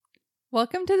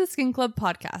Welcome to the Skin Club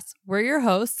podcast. We're your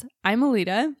hosts. I'm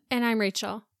Alita. And I'm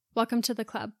Rachel. Welcome to the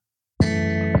club.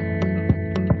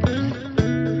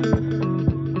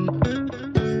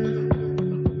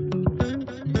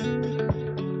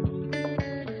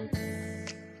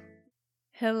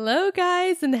 Hello,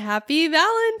 guys, and happy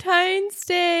Valentine's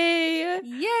Day.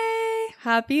 Yay!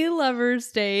 Happy Lover's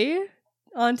Day.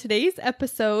 On today's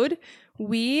episode,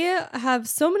 we have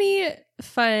so many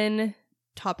fun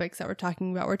topics that we're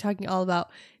talking about. We're talking all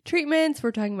about treatments.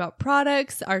 We're talking about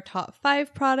products, our top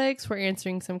 5 products. We're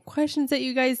answering some questions that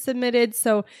you guys submitted.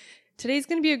 So today's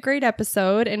going to be a great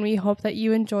episode, and we hope that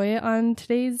you enjoy it on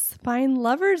today's fine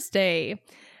Lover's Day.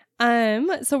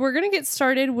 So we're going to get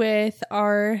started with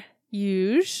our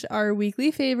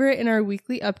weekly favorite and our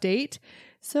weekly update.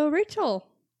 So Rachel,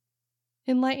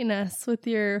 enlighten us with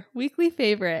your weekly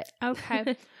favorite.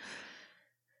 Okay.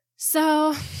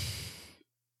 So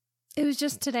it was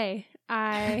just today.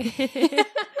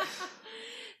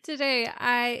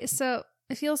 So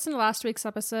if you listen to last week's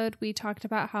episode, we talked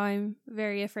about how I'm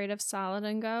very afraid of Salad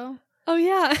and Go. Oh,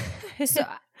 yeah. So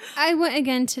I went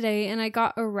again today and I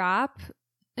got a wrap,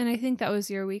 and I think that was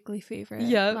your weekly favorite.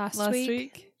 Yeah, last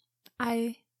week.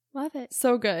 I love it.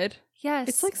 So good. Yes.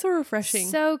 It's like so refreshing.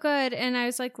 So good. And I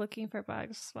was like looking for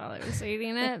bugs while I was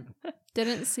eating it.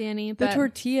 Didn't see any. But the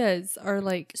tortillas are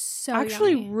like so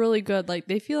actually yummy. really good. Like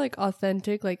they feel like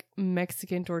authentic, like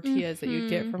Mexican tortillas that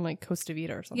you'd get from like Costa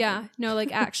Vida or something. Yeah. No,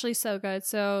 like actually so good.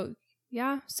 So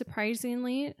yeah,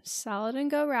 surprisingly, Salad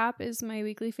and Go wrap is my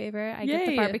weekly favorite. I get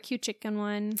the barbecue chicken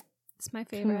one. It's my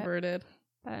favorite. Converted.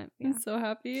 But yeah. I'm so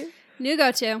happy. New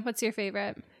go-to. What's your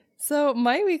favorite? So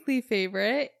my weekly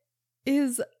favorite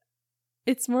is,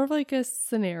 it's more of like a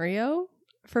scenario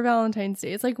for Valentine's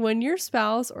Day. It's like when your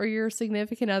spouse or your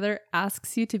significant other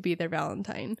asks you to be their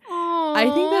Valentine. Aww.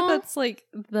 I think that's like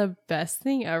the best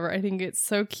thing ever. I think it's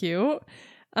so cute.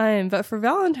 But for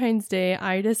Valentine's Day,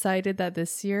 I decided that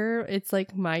this year it's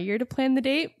like my year to plan the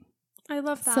date. I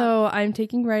love that. So I'm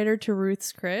taking Ryder to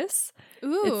Ruth's Chris.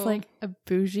 Ooh. It's like a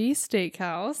bougie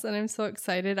steakhouse, and I'm so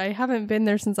excited. I haven't been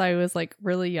there since I was like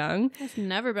really young. I've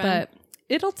never been. But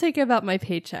it'll take about my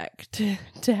paycheck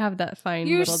to have that fine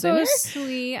You're little so dinner.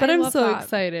 sweet. But I'm so that.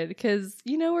 excited because,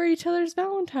 we're each other's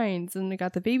Valentines, and I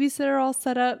got the babysitter all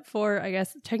set up for, I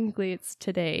guess, technically it's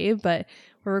today, but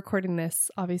we're recording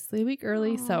this obviously a week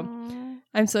early. Aww. So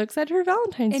I'm so excited for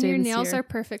Valentine's Day. And your this nails year. are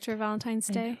perfect for Valentine's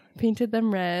Day. I painted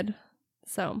them red.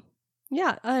 So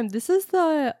yeah, this is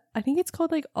I think it's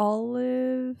called like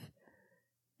Olive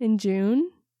in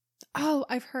June. Oh,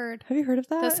 I've heard. Have you heard of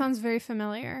that? That sounds very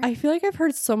familiar. I feel like I've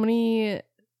heard so many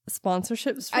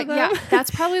sponsorships for them. Yeah, that's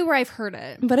probably where I've heard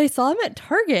it. But I saw them at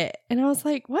Target and I was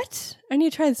like, what? I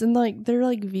need to try this. And like, they're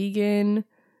like vegan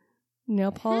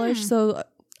nail polish. So,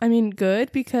 I mean,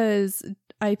 good, because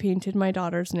I painted my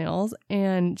daughter's nails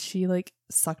and she like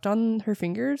sucked on her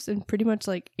fingers and pretty much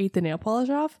like ate the nail polish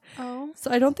off. Oh.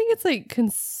 So I don't think it's like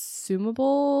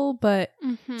consumable, but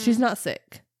she's not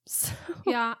sick. So.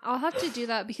 Yeah, I'll have to do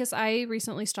that because I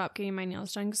recently stopped getting my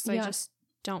nails done because I just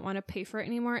don't want to pay for it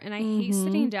anymore. And I hate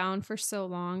sitting down for so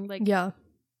long. Like, yeah,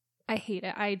 I hate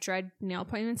it. I dread nail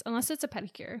appointments unless it's a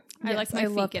pedicure. Yes, I like my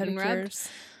feet getting rubbed. pedicures.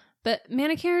 But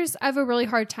manicures, I have a really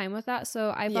hard time with that.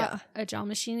 So I bought a gel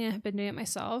machine and have been doing it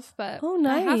myself. But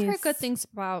I have heard good things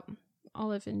about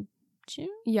Olive in June.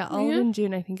 Yeah, Olive in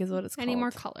June, I think is what it's called. Any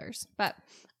more colors. But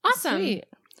awesome. Sweet.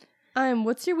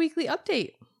 What's your weekly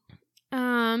update?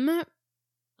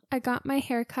 I got my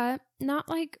hair cut. Not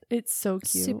like it's so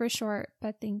cute. Super short,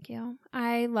 but thank you.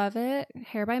 I love it.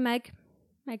 Hair by Meg,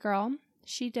 my girl.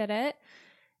 She did it.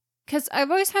 Because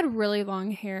I've always had really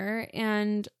long hair,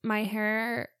 and my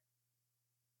hair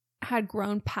had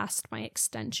grown past my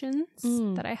extensions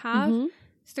that I have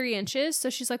 3 inches. So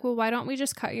she's like, well, why don't we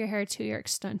just cut your hair to your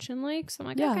extension length? So I'm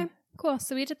like, okay, cool.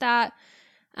 So we did that.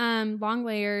 Long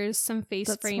layers, some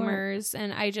face framers,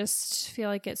 and I just feel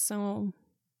like it's so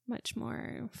much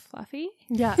more fluffy.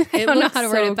 Yeah. I don't know how to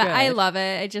word it, but I love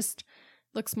it. It just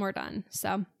looks more done.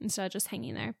 So instead of just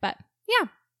hanging there. But yeah.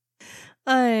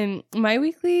 My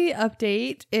weekly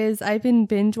update is I've been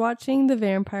binge watching The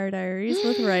Vampire Diaries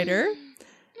with Ryder.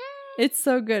 It's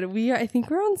so good. I think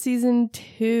we're on season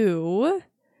 2,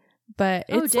 but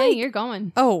it's dang, you're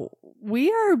going. Oh,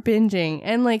 we are binging,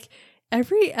 and like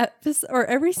every episode or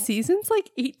every season's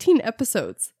like 18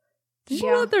 episoats. Did you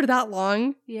know that they're that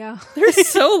long? Yeah. They're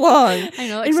so long. I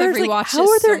know. Like, I've rewatched how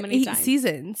are there so many 8 times.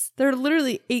 Seasons? There are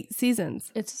literally 8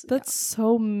 seasons. That's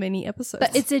so many episodes.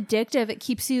 But it's addictive. It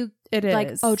keeps you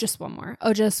like, oh, just one more.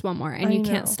 Oh, just one more. And you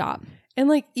can't stop. And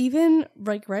like even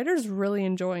like Ryder's really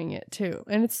enjoying it too.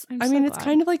 And it's it's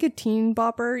kind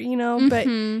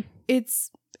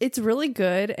it's really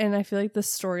good, and I feel like the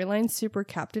storyline's super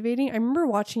captivating. I remember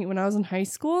watching it when I was in high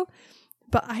school,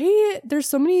 but there's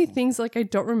so many things like I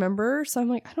don't remember, so I'm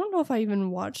like, I don't know if I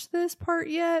even watched this part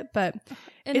yet, but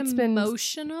And it's been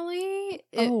emotionally,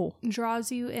 it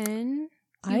draws you in.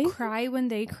 You cry when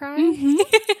they cry. Mhm.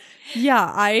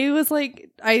 Yeah, I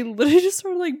literally just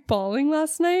started like bawling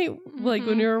last night, like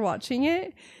when we were watching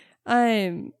it.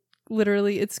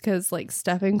 Literally, it's because like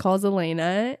Stefan calls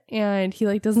Elena and he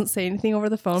like doesn't say anything over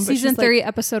the phone. Season but 3,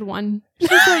 episode 1.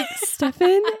 She's like,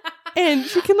 Stefan, and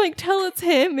she can like tell it's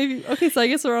him. Maybe okay, so I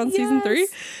guess we're on season 3,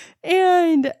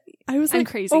 and I was like,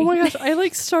 crazy. Oh my gosh, I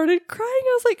like started crying.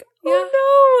 I was like,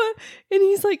 oh no, and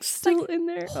he's like still in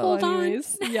there. Hold on.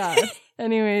 Yeah.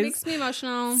 Anyways, Makes me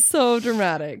emotional. So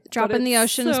dramatic. Drop in the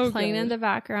Ocean so is playing good. in the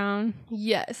background.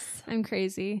 Yes. I'm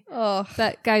crazy. Oh,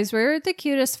 But guys, we're the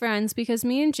cutest friends because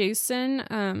me and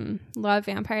Jason love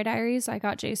Vampire Diaries. I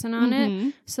got Jason on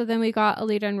it. So then we got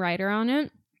Alita and Ryder on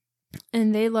it.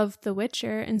 And they love The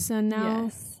Witcher. And so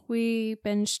now we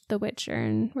binged The Witcher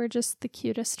and we're just the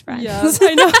cutest friends. Yes,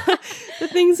 I know. The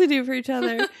things we do for each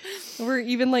other. We're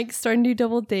even like starting to do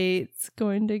double dates,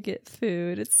 going to get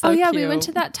food. It's so cute. We went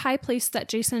to that Thai place that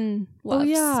Jason loves. Oh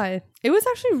yeah. It was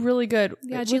actually really good.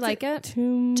 Yeah, did you like it?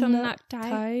 Tum Nak Thai.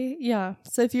 Thai. Yeah.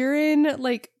 So if you're in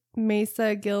like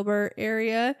Mesa, Gilbert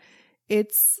area,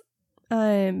 it's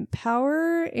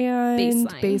Power and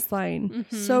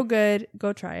Baseline. So good.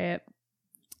 Go try it.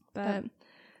 But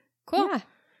cool. Yeah.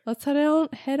 Let's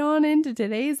head on into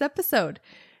today's episode.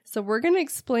 So we're going to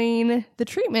explain the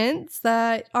treatments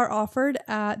that are offered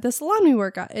at the salon we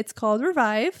work at. It's called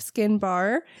Revive Skin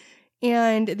Bar.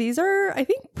 And these are, I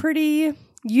think, pretty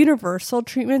universal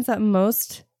treatments at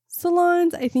most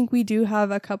salons. I think we do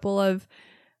have a couple of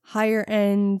higher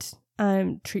end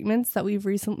treatments that we've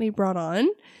recently brought on.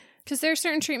 Because there are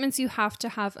certain treatments you have to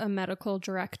have a medical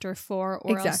director for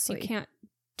or else you can't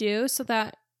do. So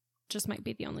that just might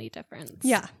be the only difference.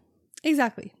 Yeah,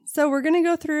 exactly. So we're going to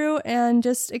go through and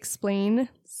just explain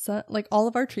like all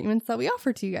of our treatments that we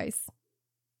offer to you guys.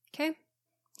 Okay.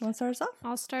 Want to start us off?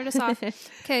 I'll start us off.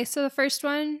 Okay, so the first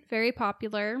one, very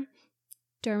popular,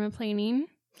 dermaplaning.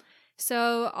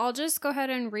 So I'll just go ahead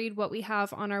and read what we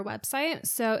have on our website.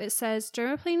 So it says,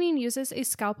 dermaplaning uses a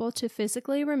scalpel to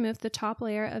physically remove the top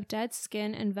layer of dead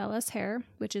skin and vellus hair,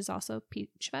 which is also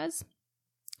peach fuzz.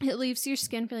 It leaves your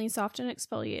skin feeling soft and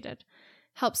exfoliated.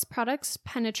 Helps products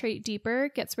penetrate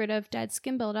deeper, gets rid of dead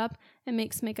skin buildup, and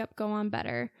makes makeup go on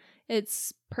better.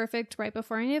 It's perfect right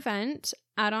before an event.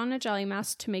 Add on a jelly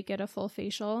mask to make it a full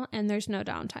facial, and there's no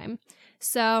downtime.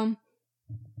 So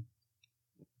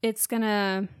it's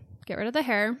gonna get rid of the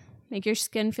hair, make your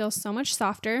skin feel so much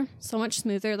softer, so much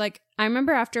smoother. Like, I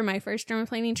remember after my first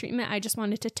dermaplaning treatment, I just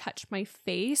wanted to touch my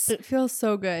face. It feels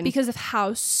so good. Because of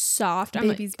how soft.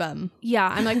 Baby's bum. Yeah,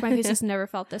 I'm like, my face has never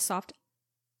felt this soft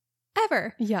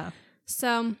ever. Yeah.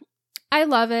 So I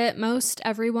love it. Most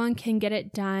everyone can get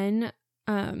it done.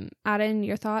 Add in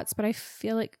your thoughts, but I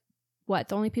feel like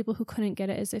the only people who couldn't get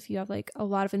it is if you have like a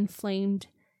lot of inflamed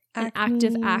and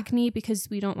active acne, because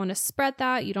we don't want to spread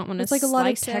that. You don't want to It's like a lot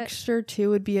of texture too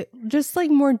would be just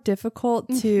like more difficult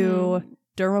to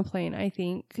dermaplane, I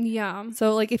think. Yeah.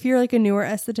 So like if you're like a newer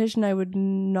esthetician, I would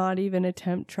not even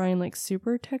attempt trying like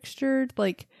super textured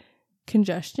like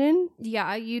congestion.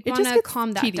 Yeah, you'd want to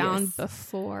calm that down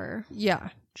before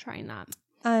trying that.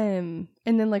 And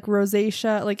then like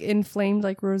rosacea, like inflamed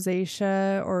like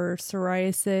rosacea or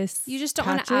psoriasis. You just don't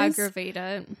want to aggravate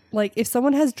it. Like if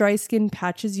someone has dry skin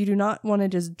patches, you do not want to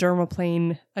just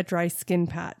dermaplane a dry skin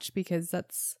patch, because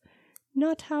that's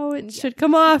not how it should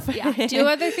come off. Yeah, do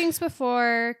other things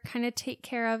before, kind of take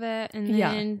care of it, and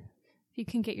then you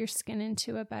can get your skin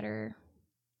into a better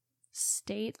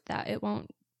state that it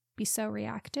won't be so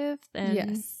reactive.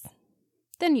 Then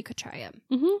then you could try it.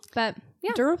 But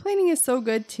yeah, dermaplaning is so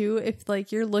good too if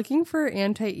like you're looking for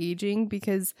anti-aging,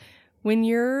 because when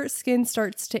your skin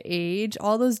starts to age,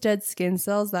 all those dead skin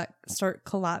cells that start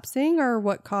collapsing are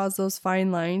what cause those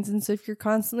fine lines. And so if you're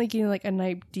constantly getting like a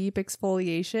nice deep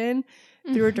exfoliation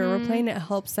through a dermaplane, it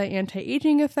helps that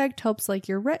anti-aging effect, helps like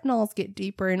your retinols get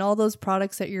deeper, and all those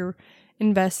products that you're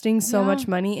investing so much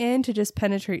money in to just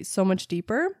penetrate so much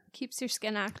deeper. Keeps your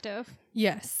skin active.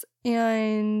 Yes.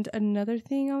 And another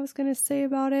thing I was going to say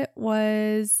about it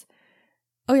was,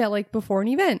 like before an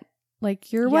event,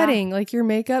 like your wedding, like your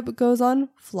makeup goes on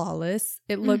flawless.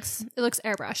 It looks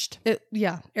airbrushed.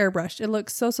 Airbrushed. It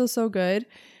looks so good.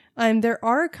 There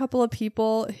are a couple of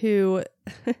people who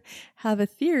have a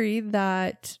theory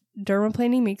that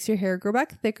dermaplaning makes your hair grow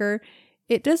back thicker.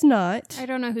 It does not. I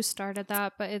don't know who started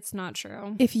that, but it's not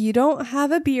true. If you don't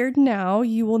have a beard now,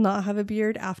 you will not have a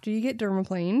beard after you get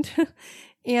dermaplaned.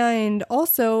 And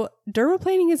also,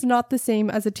 dermaplaning is not the same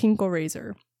as a tinkle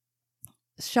razor.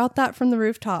 Shout that from the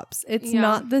rooftops. It's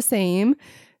not the same.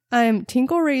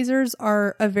 Tinkle razors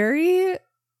are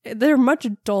they're much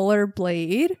duller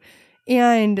blade.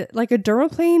 And like a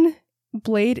dermaplane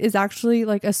blade is actually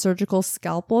like a surgical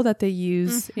scalpel that they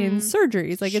use in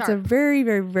surgeries. Like, it's a very,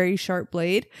 very, very sharp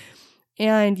blade.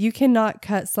 And you cannot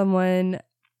cut someone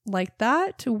like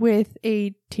that with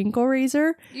a tinkle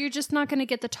razor. You're just not going to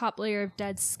get the top layer of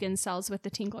dead skin cells with the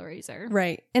tinkle razor.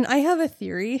 Right. And I have a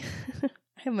theory. I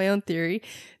have my own theory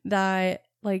that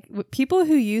like people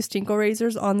who use tinkle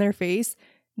razors on their face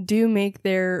do make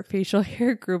their facial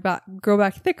hair grow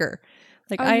back thicker.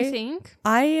 Like, you think?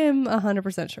 I am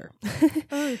 100% sure.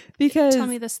 Oh, because tell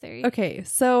me this theory. Okay,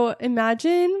 so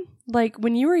imagine like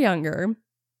when you were younger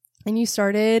and you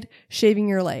started shaving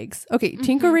your legs. Okay,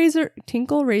 tinkle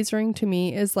razoring to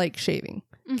me is like shaving.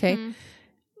 Okay,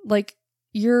 like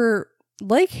your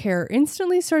leg hair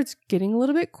instantly starts getting a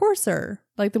little bit coarser.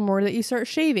 Like the more that you start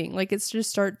shaving, like it just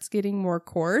starts getting more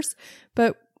coarse.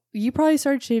 But you probably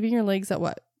started shaving your legs at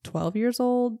what? 12 years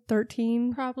old,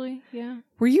 13? Probably, yeah.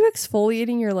 Were you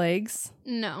exfoliating your legs?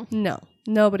 No.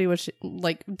 Nobody was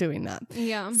like doing that.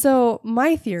 Yeah. So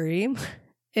my theory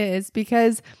is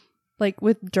because like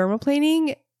with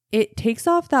dermaplaning, it takes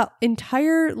off that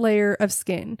entire layer of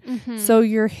skin. So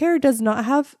your hair does not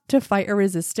have to fight a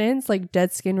resistance, like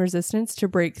dead skin resistance, to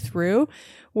break through.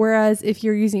 Whereas if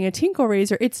you're using a tinkle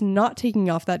razor, it's not taking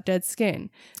off that dead skin.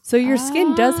 So your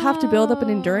skin does have to build up an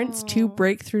endurance to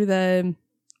break through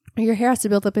your hair has to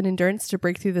build up an endurance to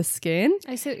break through the skin.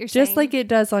 I see what you're saying. Just like it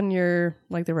does on your,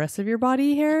 like the rest of your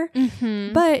body hair.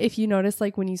 But if you notice,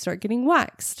 like when you start getting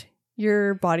waxed,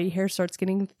 your body hair starts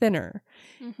getting thinner.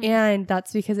 And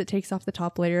that's because it takes off the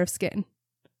top layer of skin.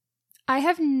 I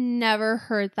have never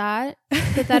heard that,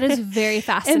 but that is very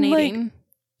fascinating.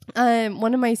 And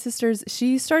one of my sisters,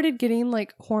 she started getting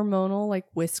like hormonal like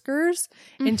whiskers,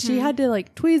 and she had to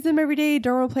like tweeze them every day,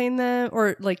 dermaplane them,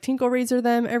 or like tinkle razor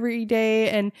them every day,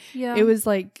 and it was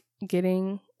like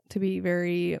getting to be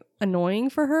very annoying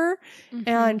for her.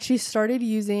 And she started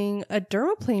using a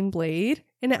dermaplane blade,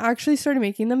 and it actually started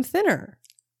making them thinner.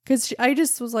 Because I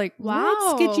just was like, wow,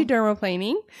 let's get you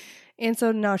dermaplaning. And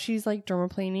so now she's like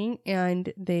dermaplaning,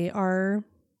 and they are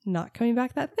not coming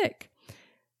back that thick.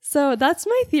 So that's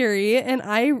my theory, and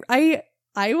I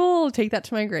will take that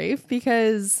to my grave,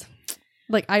 because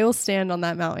like I will stand on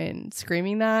that mountain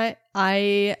screaming that.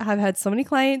 I have had so many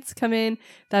clients come in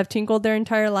that have tinkled their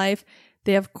entire life.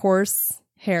 They have coarse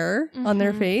hair on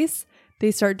their face. They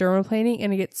start dermaplaning,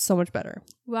 and it gets so much better.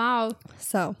 Wow.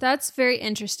 So that's very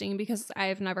interesting, because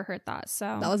I've never heard that.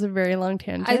 So that was a very long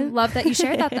tangent. I love that you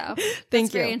shared that though.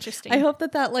 Thank you. Very interesting. I hope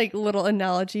that like little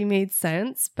analogy made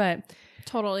sense, but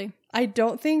totally. I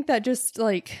don't think that just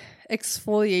like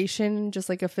exfoliation, just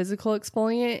like a physical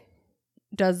exfoliant,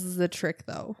 does the trick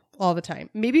though all the time.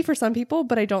 Maybe for some people,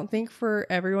 but I don't think for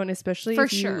everyone, especially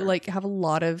if you like have a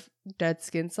lot of dead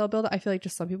skin cell buildup. I feel like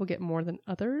just some people get more than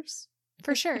others.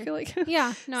 For sure. I feel like.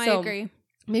 Yeah, no, I agree.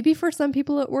 Maybe for some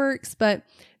people it works, but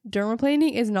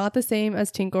dermaplaning is not the same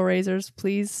as tinkle razors.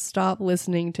 Please stop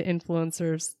listening to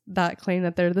influencers that claim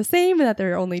that they're the same and that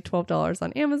they're only $12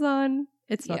 on Amazon.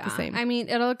 It's not the same. I mean,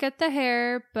 it'll get the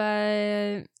hair,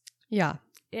 but yeah.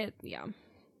 Yeah.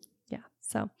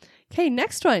 So, okay,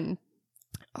 next one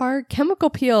are chemical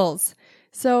peels.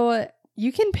 So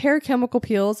you can pair chemical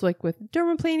peels like with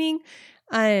dermaplaning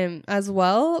as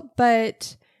well,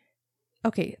 but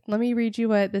okay, let me read you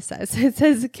what this says. It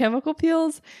says chemical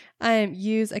peels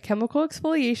use a chemical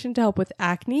exfoliation to help with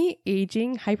acne,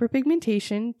 aging,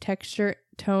 hyperpigmentation, texture,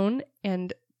 tone,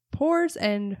 and pores,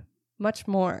 and much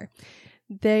more.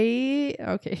 There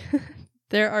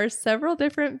are several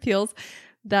different peels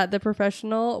that the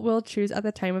professional will choose at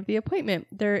the time of the appointment.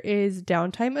 There is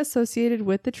downtime associated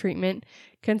with the treatment,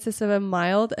 consists of a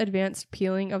mild advanced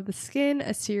peeling of the skin.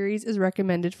 A series is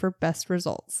recommended for best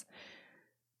results.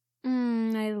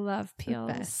 I love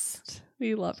peels. Best.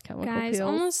 We love chemical peels. Guys,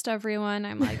 almost everyone,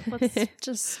 I'm like, let's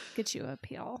just get you a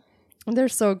peel. They're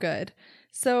so good.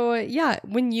 So yeah,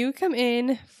 when you come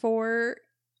in for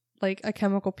like a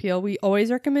chemical peel, we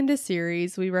always recommend a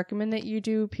series. We recommend that you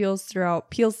do peels throughout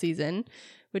peel season,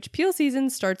 which peel season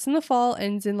starts in the fall,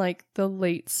 ends in like the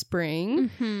late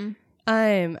spring.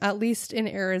 At least in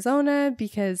Arizona,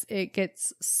 because it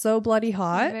gets so bloody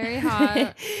hot. Very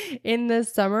hot. In the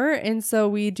summer. And so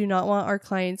we do not want our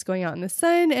clients going out in the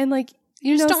sun, and like,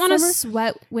 you just know, don't want to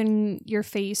sweat when your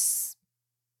face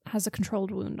has a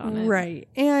controlled wound on it. Right.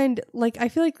 And like, I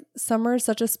feel like summer is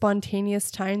such a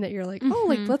spontaneous time that you're like, oh,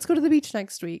 like, let's go to the beach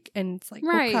next week. And it's like, oh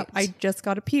crap, I just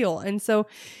got a peel. And so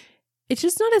it's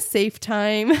just not a safe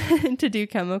time to do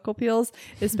chemical peels,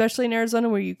 especially in Arizona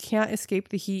where you can't escape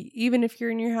the heat, even if you're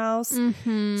in your house.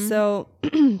 So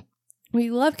we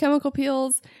love chemical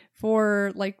peels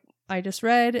for, like I just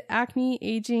read, acne,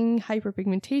 aging,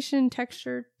 hyperpigmentation,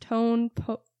 texture, tone,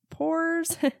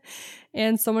 pores,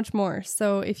 and so much more.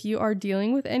 So if you are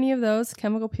dealing with any of those,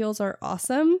 chemical peels are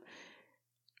awesome.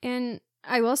 And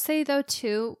I will say though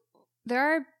too, there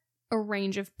are a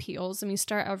range of peels, and we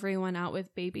start everyone out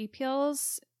with baby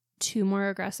peels, 2 more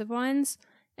aggressive ones,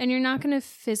 and you're not going to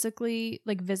physically,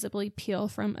 like, visibly peel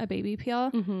from a baby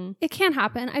peel. It can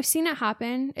happen. I've seen it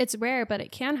happen. It's rare, but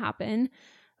it can happen.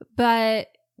 But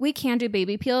we can do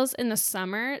baby peels in the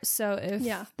summer. So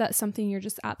if that's something you're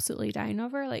just absolutely dying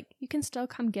over, like, you can still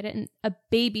come get it in a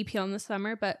baby peel in the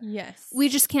summer, but we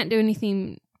just can't do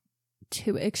anything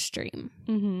too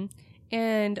extreme.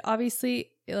 And obviously,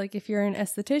 like, if you're an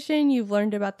esthetician, you've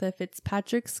learned about the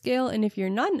Fitzpatrick scale. And if you're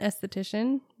not an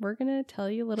esthetician, we're going to tell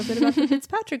you a little bit about the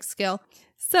Fitzpatrick scale.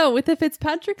 So with the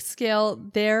Fitzpatrick scale,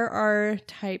 there are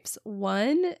types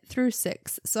 1 through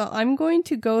 6. So I'm going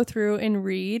to go through and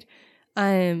read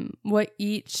what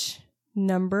each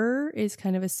number is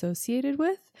kind of associated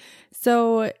with.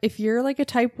 So if you're like a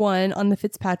type 1 on the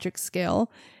Fitzpatrick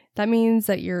scale, that means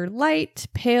that you're light,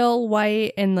 pale,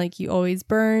 white, and like you always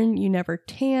burn, you never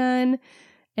tan.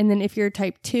 And then if you're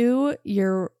type 2,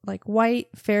 you're like white,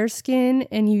 fair skin,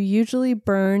 and you usually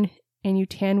burn and you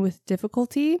tan with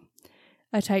difficulty.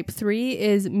 A type 3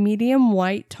 is medium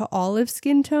white to olive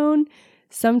skin tone,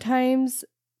 sometimes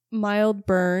mild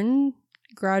burn,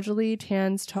 gradually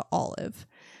tans to olive.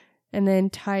 And then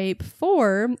type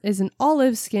 4 is an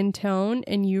olive skin tone,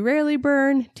 and you rarely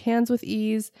burn, tans with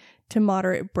ease to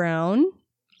moderate brown.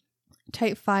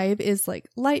 Type 5 is like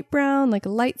light brown, like a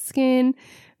light skin,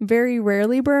 very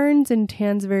rarely burns and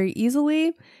tans very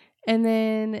easily. And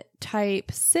then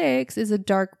type 6 is a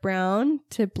dark brown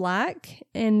to black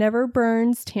and never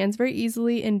burns, tans very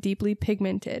easily, and deeply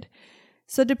pigmented.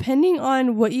 So depending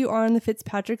on what you are on the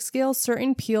Fitzpatrick scale,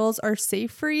 certain peels are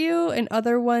safe for you and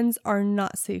other ones are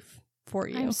not safe for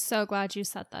you. I'm so glad you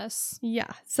said this.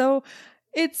 Yeah. So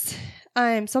it's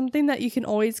something that you can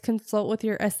always consult with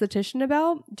your esthetician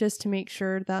about, just to make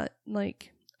sure that,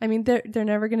 like, I mean, they're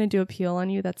never going to do a peel on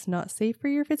you that's not safe for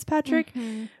your Fitzpatrick.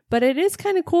 But it is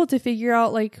kind of cool to figure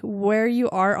out like where you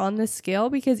are on the scale,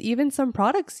 because even some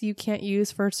products you can't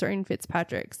use for certain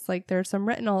Fitzpatricks. Like there are some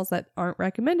retinols that aren't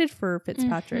recommended for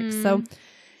Fitzpatricks. So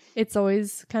it's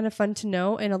always kind of fun to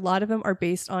know. And a lot of them are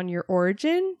based on your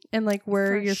origin and like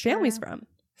where your family's from.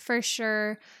 For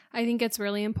sure. I think it's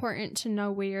really important to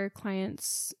know where your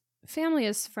client's family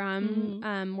is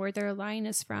from, where their line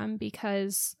is from,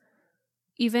 because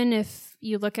even if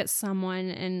you look at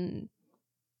someone and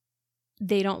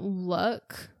they don't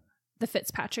look the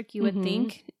Fitzpatrick you would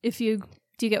think, do you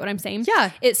get what I'm saying?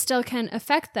 Yeah. It still can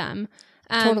affect them.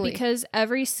 Totally. Because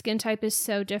every skin type is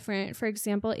so different. For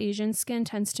example, Asian skin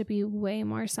tends to be way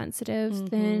more sensitive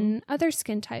than other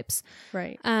skin types.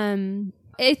 Right.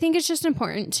 I think it's just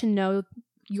important to know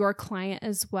your client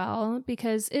as well,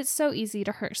 because it's so easy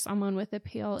to hurt someone with a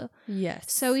peel. Yes.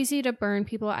 So easy to burn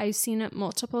people. I've seen it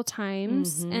multiple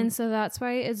times. And so that's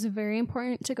why it's very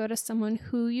important to go to someone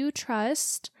who you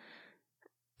trust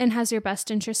and has your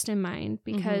best interest in mind,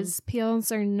 because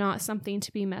peels are not something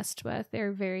to be messed with.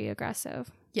 They're very aggressive.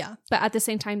 Yeah. But at the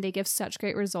same time, they give such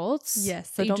great results.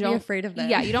 Yes. So don't be afraid of them.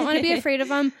 Yeah. You don't want to be afraid of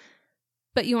them,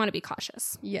 but you want to be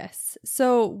cautious. Yes.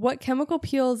 So what chemical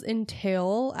peels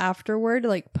entail afterward,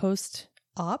 like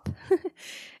post-op,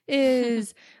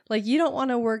 is like you don't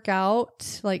want to work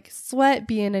out, like sweat,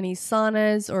 be in any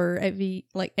saunas or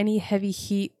any heavy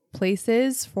heat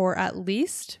places for at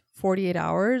least 48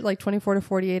 hours, like 24 to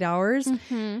 48 hours.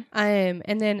 And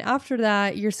then after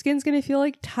that, your skin's going to feel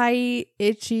like tight,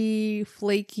 itchy,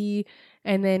 flaky.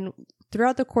 And then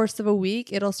throughout the course of a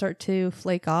week, it'll start to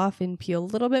flake off and peel a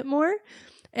little bit more.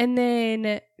 And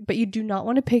then, but you do not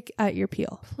want to pick at your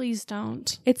peel. Please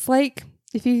don't. It's like,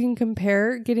 if you can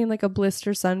compare getting like a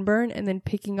blister sunburn and then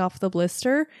picking off the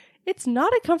blister, it's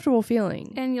not a comfortable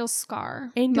feeling. And you'll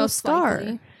scar. And you'll scar.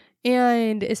 Likely.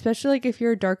 And especially like if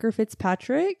you're a darker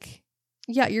Fitzpatrick,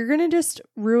 yeah, you're going to just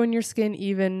ruin your skin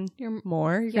even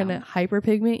more. You're going to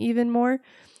hyperpigment even more.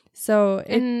 So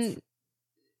and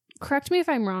correct me if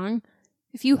I'm wrong.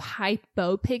 If you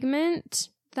hypopigment,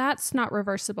 that's not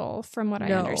reversible from what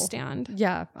I understand.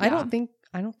 Yeah. I don't think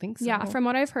so. Yeah. From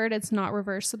what I've heard, it's not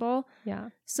reversible. Yeah.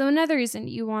 So another reason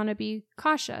you want to be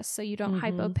cautious so you don't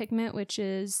hypopigment, which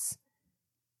is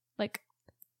like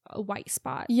a white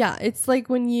spot. Yeah, it's like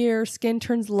when your skin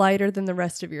turns lighter than the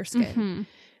rest of your skin.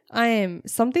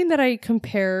 Something that I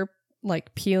compare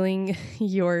like peeling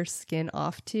your skin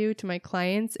off to my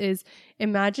clients is,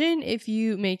 imagine if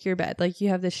you make your bed, like you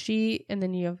have the sheet and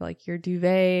then you have like your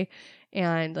duvet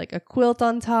and like a quilt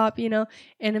on top, you know,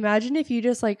 and imagine if you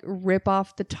just like rip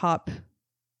off the top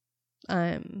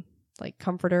like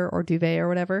comforter or duvet or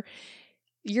whatever.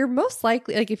 You're most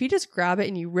likely, like if you just grab it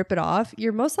and you rip it off,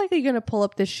 you're most likely going to pull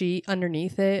up the sheet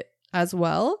underneath it as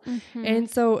well. And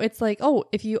so it's like, oh,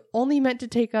 if you only meant to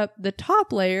take up the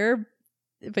top layer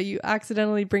but you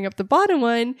accidentally bring up the bottom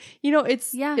one, you know,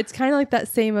 it's kind of like that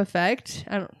same effect.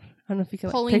 I don't know if you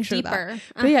can like picture deeper. That.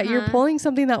 But yeah, you're pulling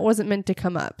something that wasn't meant to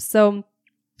come up. So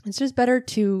it's just better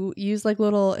to use like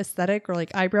little aesthetic or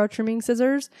like eyebrow trimming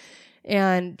scissors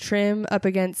and trim up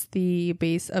against the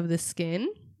base of the skin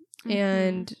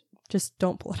and just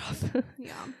don't pull it off.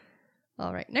 Yeah.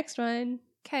 All right, next one.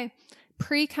 Okay.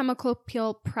 Pre-chemical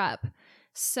peel prep.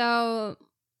 So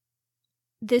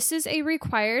this is a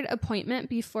required appointment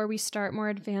before we start more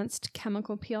advanced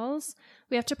chemical peels.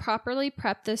 We have to properly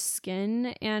prep the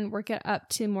skin and work it up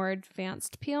to more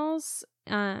advanced peels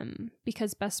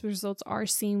because best results are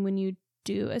seen when you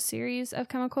do a series of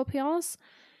chemical peels.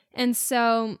 And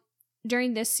so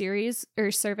during this series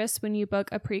or service, when you book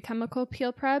a pre-chemical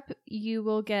peel prep, you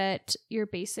will get your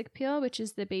basic peel, which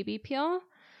is the baby peel.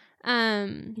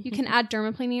 You can add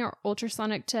dermaplaning or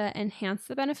ultrasonic to enhance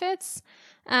the benefits.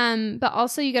 But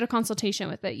also you get a consultation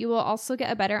with it. You will also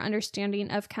get a better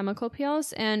understanding of chemical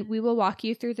peels, and we will walk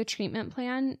you through the treatment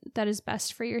plan that is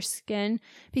best for your skin.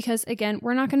 Because again,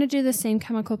 we're not going to do the same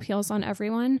chemical peels on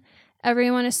everyone.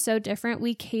 Everyone is so different.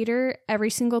 We cater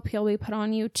every single peel we put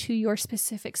on you to your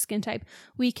specific skin type.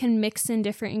 We can mix in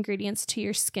different ingredients to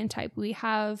your skin type. We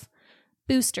have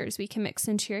boosters we can mix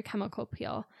into your chemical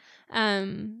peel.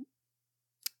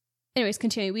 Anyways,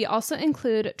 continue. We also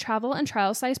include travel and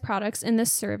trial size products in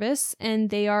this service, and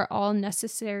they are all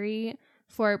necessary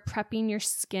for prepping your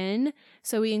skin.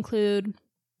 So we include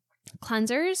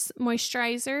cleansers,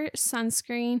 moisturizer,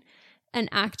 sunscreen, an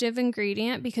active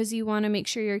ingredient because you want to make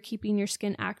sure you're keeping your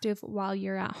skin active while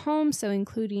you're at home. So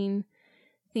including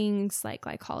things like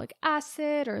glycolic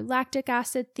acid or lactic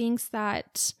acid, things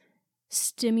that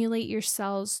stimulate your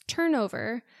cells'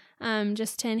 turnover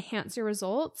just to enhance your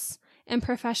results. And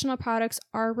professional products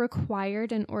are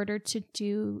required in order to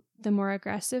do the more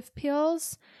aggressive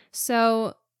peels.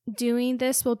 So doing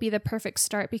this will be the perfect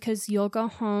start because you'll go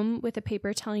home with a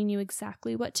paper telling you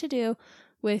exactly what to do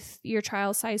with your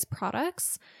trial size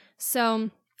products. So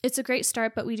it's a great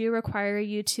start, but we do require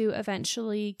you to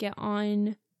eventually get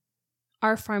on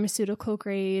our pharmaceutical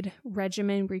grade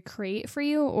regimen we create for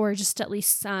you, or just at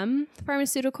least some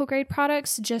pharmaceutical grade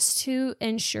products, just to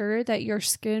ensure that your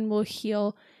skin will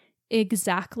heal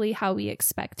exactly how we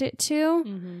expect it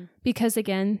to. Because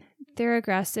again, they're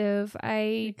aggressive.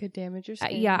 It could damage your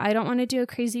skin. I don't want to do a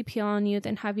crazy peel on you,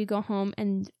 then have you go home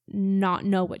and not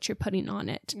know what you're putting on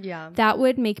it. Yeah. That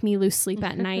would make me lose sleep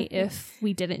at night if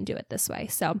we didn't do it this way.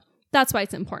 So that's why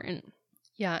it's important.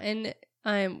 Yeah. And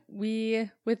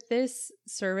with this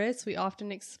service, we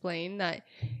often explain that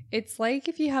it's like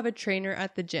if you have a trainer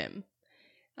at the gym.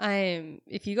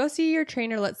 If you go see your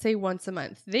trainer, let's say once a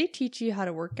month, they teach you how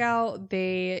to work out.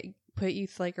 They put you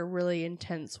through like a really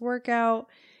intense workout.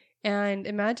 And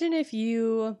imagine if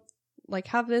you like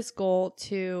have this goal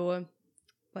to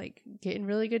like get in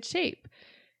really good shape,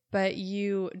 but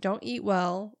you don't eat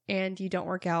well and you don't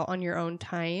work out on your own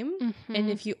time. And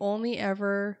if you only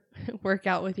ever work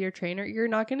out with your trainer, you're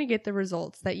not going to get the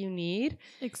results that you need.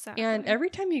 Exactly. And every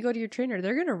time you go to your trainer,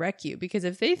 they're going to wreck you because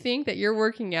if they think that you're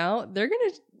working out, they're going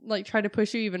to like try to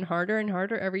push you even harder and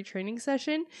harder every training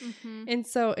session. And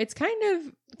so it's kind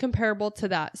of comparable to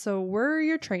that. So we're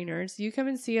your trainers. You come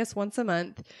and see us once a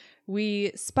month.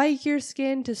 We spike your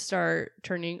skin to start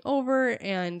turning over,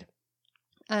 and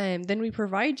then we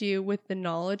provide you with the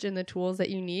knowledge and the tools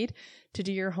that you need to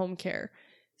do your home care.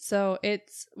 So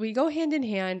we go hand in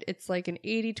hand. It's like an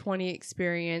 80-20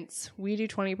 experience. We do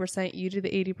 20%, you do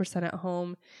the 80% at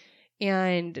home,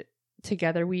 and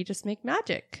together we just make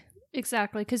magic.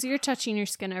 Exactly, because you're touching your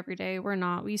skin every day. We're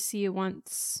not. We see you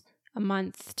once a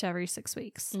month to every 6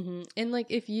 weeks. And like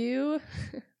if you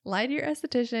lie to your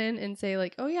esthetician and say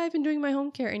like, oh yeah, I've been doing my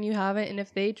home care, and you haven't, and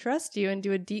if they trust you and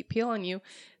do a deep peel on you,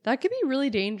 that could be really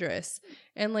dangerous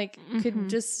and like could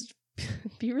just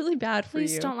be really bad for you.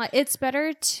 Please don't lie. It's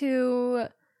better to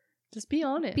just be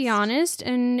honest. Be honest,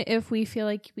 and if we feel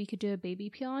like we could do a baby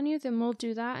peel on you, then we'll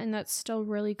do that, and that's still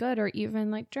really good, or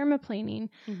even like dermaplaning.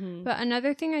 But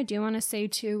another thing I do want to say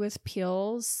too with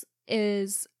peels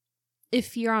is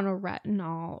if you're on a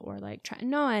retinol or like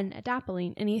tretinoin,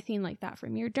 adapalene, anything like that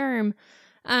from your derm,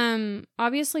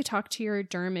 obviously talk to your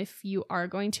derm if you are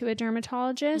going to a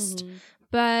dermatologist,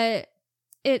 but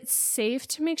it's safe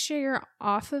to make sure you're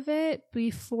off of it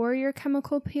before your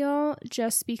chemical peel,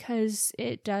 just because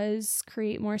it does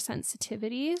create more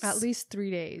sensitivities. At least 3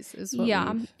 days is what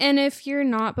And if you're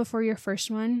not before your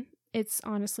first one, it's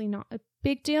honestly not a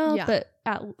big deal, but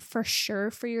for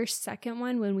sure for your second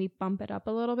one, when we bump it up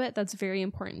a little bit, that's very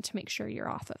important to make sure you're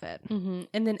off of it.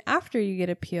 And then after you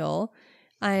get a peel,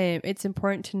 it's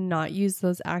important to not use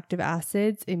those active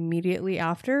acids immediately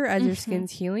after as your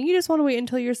skin's healing. You just want to wait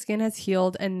until your skin has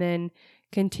healed and then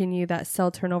continue that cell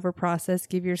turnover process.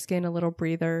 Give your skin a little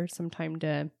breather, some time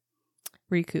to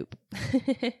recoup.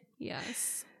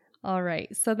 Yes. All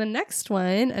right. So the next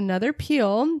one, another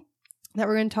peel that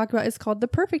we're going to talk about is called the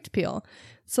Perfect Peel.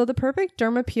 So the Perfect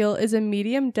Derma Peel is a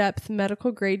medium depth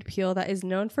medical grade peel that is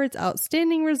known for its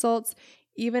outstanding results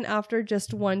even after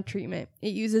just one treatment.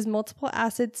 It uses multiple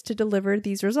acids to deliver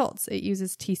these results. It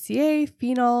uses TCA,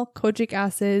 phenol, kojic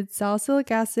acid,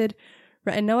 salicylic acid,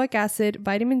 retinoic acid,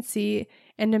 vitamin C,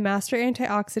 and a master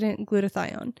antioxidant,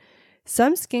 glutathione.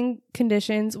 Some skin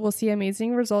conditions will see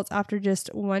amazing results after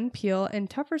just one peel, and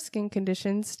tougher skin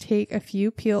conditions take a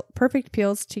few perfect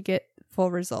peels to get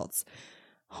full results.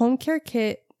 Home care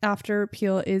kit after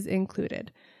peel is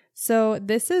included. So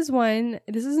this is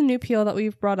a new peel that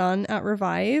we've brought on at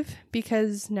Revive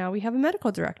because now we have a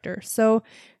medical director. So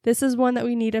this is one that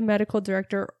we need a medical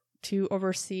director to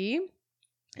oversee.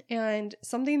 And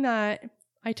something that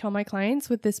I tell my clients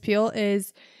with this peel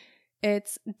is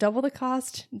it's double the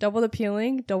cost, double the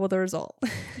peeling, double the result.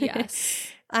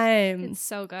 Yes. It's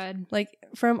so good. Like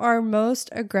from our most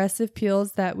aggressive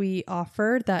peels that we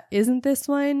offer, that isn't this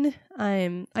one.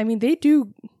 I mean, they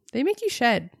make you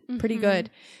shed pretty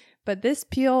good. But this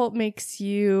peel makes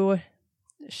you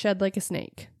shed like a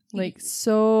snake, like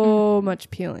so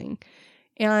much peeling.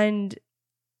 And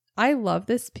I love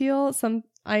this peel.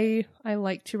 I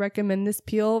like to recommend this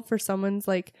peel for someone's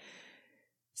like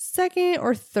second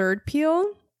or third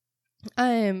peel.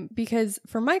 Because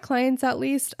for my clients, at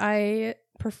least, I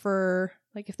prefer,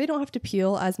 like, if they don't have to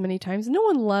peel as many times, no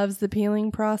one loves the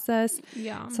peeling process.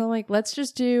 Yeah. So I'm like, let's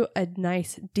just do a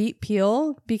nice deep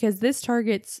peel because this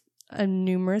targets a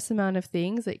numerous amount of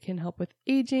things. It can help with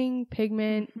aging,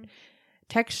 pigment,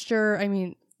 texture. I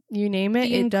mean, you name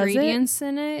it, it does it. The ingredients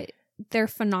in it, they're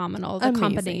phenomenal. The Amazing.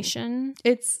 Combination.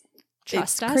 It's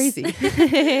crazy.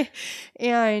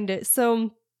 And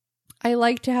so I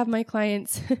like to have my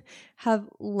clients have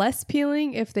less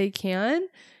peeling if they can,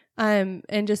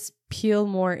 and just peel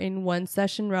more in one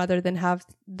session rather than have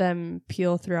them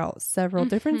peel throughout several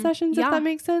different sessions, if that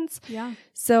makes sense. Yeah.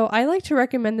 So I like to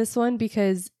recommend this one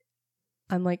because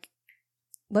I'm like,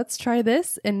 let's try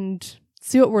this and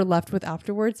see what we're left with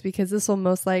afterwards, because this will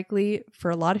most likely,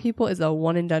 for a lot of people, is a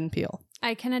one and done peel.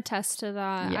 I can attest to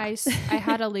that. Yeah. I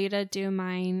had Alita do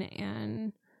mine,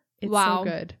 and it's so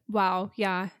good. Wow.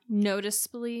 Yeah.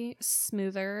 Noticeably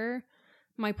smoother.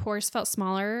 My pores felt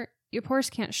smaller. Your pores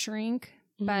can't shrink,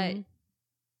 but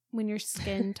when your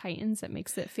skin tightens, it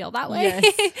makes it feel that way.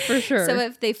 Yes, for sure. So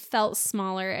if they felt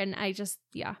smaller, and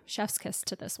chef's kiss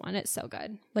to this one. It's so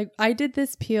good. Like, I did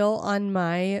this peel on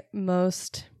my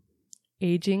most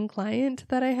aging client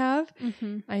that I have.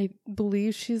 I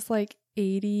believe she's like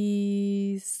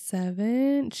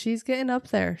 87. She's getting up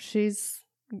there. She's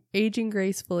aging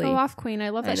gracefully. Go off, queen. I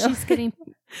love that she's getting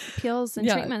peels and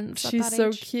treatments. She's at that so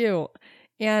age. cute.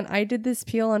 And I did this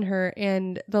peel on her,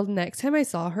 and the next time I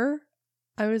saw her,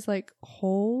 I was like,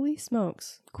 holy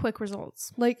smokes. Quick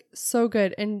results. Like, so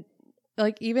good. And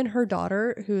like, even her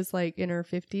daughter, who's like in her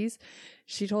 50s,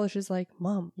 she told her, she's like,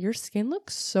 Mom, your skin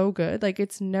looks so good. Like,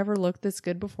 it's never looked this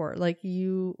good before. Like,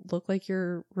 you look like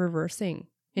you're reversing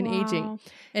in aging.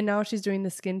 And now she's doing the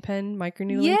skin pen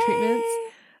microneedling treatments.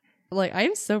 Like,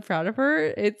 I'm so proud of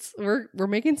her. We're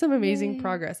making some amazing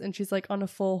progress. And she's like on a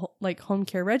full like home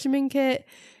care regimen kit.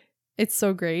 It's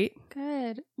so great.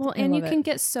 Good. Well, and you can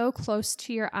get so close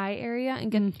to your eye area and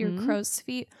get your crow's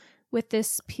feet with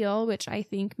this peel, which I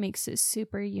think makes it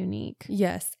super unique.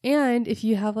 Yes. And if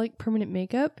you have like permanent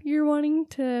makeup you're wanting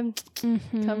to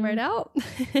come right out.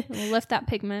 Lift that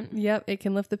pigment. Yep. It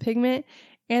can lift the pigment.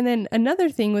 And then another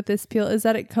thing with this peel is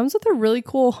that it comes with a really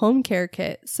cool home care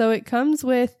kit. So it comes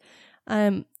with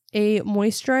a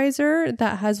moisturizer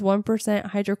that has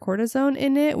 1% hydrocortisone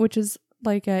in it, which is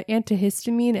like an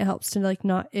antihistamine. It helps to like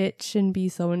not itch and be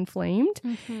so inflamed.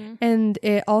 And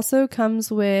it also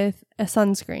comes with a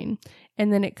sunscreen.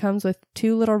 And then it comes with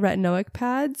 2 little retinoic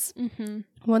pads.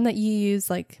 One that you use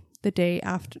like the day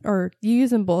after, or you use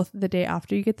them both the day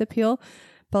after you get the peel.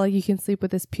 but like you can sleep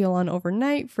with this peel on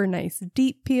overnight for a nice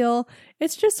deep peel.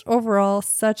 It's just overall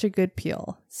such a good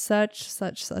peel. Such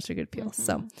a good peel. Mm-hmm.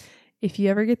 So if you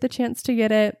ever get the chance to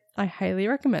get it, I highly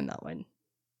recommend that one.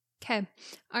 Okay.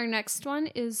 Our next one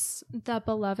is the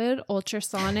beloved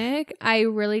Ultrasonic. I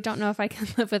really don't know if I can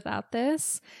live without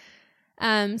this.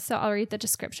 So I'll read the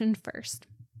description first.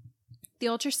 The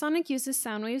Ultrasonic uses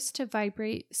sound waves to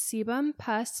vibrate sebum,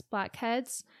 pus,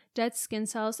 blackheads, dead skin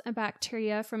cells, and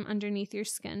bacteria from underneath your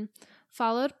skin,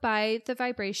 followed by the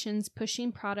vibrations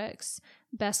pushing products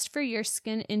best for your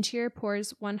skin into your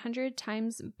pores 100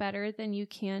 times better than you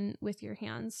can with your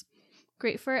hands.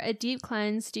 Great for a deep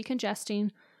cleanse,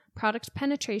 decongesting, product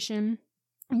penetration,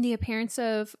 the appearance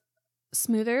of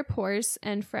smoother pores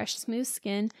and fresh, smooth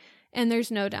skin, and there's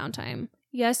no downtime.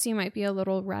 Yes, you might be a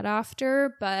little red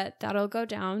after, but that'll go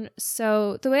down.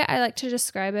 So the way I like to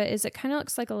describe it is it kind of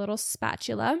looks like a little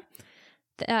spatula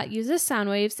that uses sound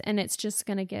waves, and it's just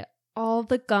going to get all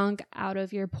the gunk out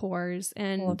of your pores.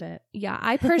 And Loved it. yeah,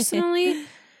 I personally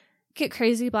get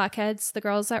crazy blackheads. The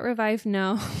girls that Revive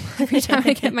know. Every time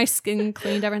I get my skin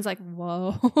cleaned, everyone's like,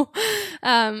 whoa.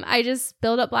 I just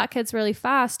build up blackheads really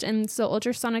fast. And so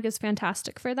Ultrasonic is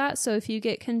fantastic for that. So if you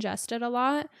get congested a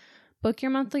lot, book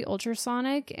your monthly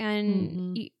Ultrasonic,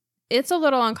 and it's a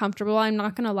little uncomfortable. I'm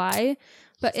not going to lie,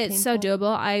 but it's so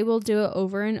doable. I will do it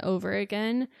over and over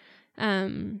again.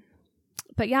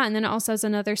 But yeah, and then it also has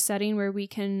another setting where we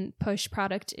can push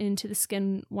product into the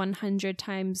skin 100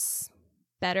 times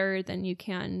better than you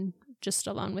can just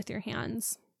alone with your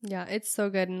hands. Yeah, it's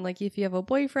so good. And like if you have a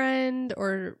boyfriend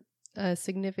or a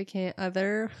significant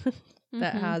other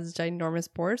that has ginormous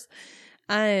pores,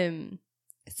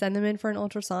 send them in for an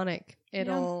Ultrasonic.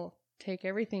 It'll take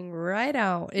everything right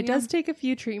out. It does take a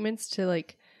few treatments to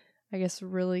like, I guess,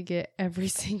 really get every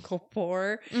single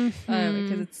pore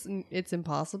because it's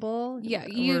impossible. Yeah,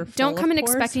 you don't come in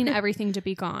expecting everything to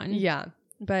be gone. Yeah,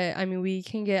 but I mean, we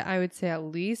can get, I would say, at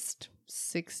least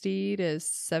 60 to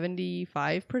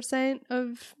 75%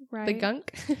 of the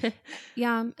gunk.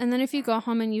 Yeah, and then if you go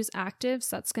home and use actives,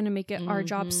 that's going to make it our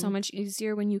job so much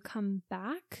easier when you come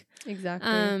back.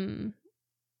 Exactly.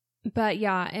 But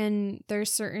yeah, and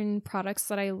there's certain products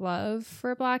that I love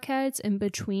for blackheads in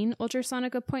between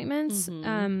ultrasonic appointments.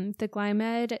 The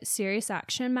Glymed Serious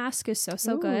Action Mask is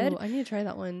so good. I need to try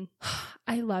that one.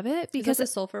 I love it because it's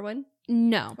a sulfur one.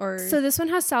 No. So this one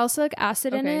has salicylic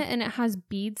acid in it, and it has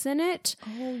beads in it.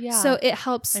 Oh yeah. So it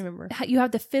helps. I remember. You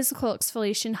have the physical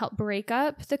exfoliation help break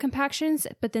up the compactions,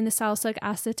 but then the salicylic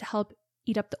acid to help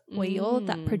eat up the oil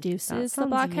that produces the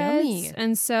blackheads. Yummy.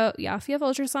 And so yeah, if you have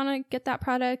ultrasonic, get that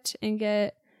product and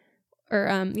get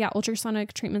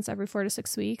ultrasonic treatments every 4 to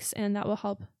 6 weeks, and that will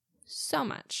help so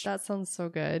much. That sounds so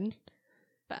good.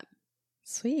 But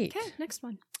sweet. Okay, next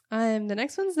one. The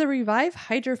next one's the Revive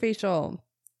Hydrofacial.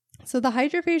 So the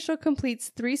Hydrofacial completes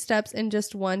 3 steps in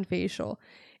just one facial.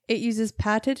 It uses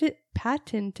patented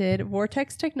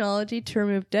Vortex technology to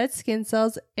remove dead skin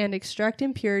cells and extract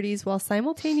impurities while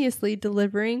simultaneously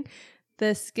delivering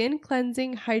the skin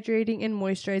cleansing, hydrating, and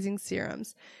moisturizing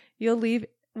serums. You'll leave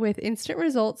with instant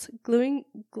results, glowing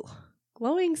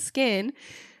skin.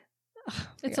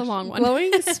 It's a long one.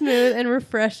 Glowing, smooth, and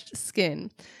refreshed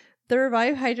skin. The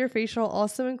Revive Hydrofacial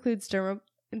also includes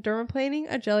dermaplaning,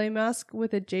 a jelly mask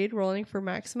with a jade rolling for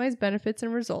maximized benefits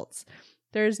and results.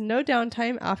 There is no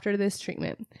downtime after this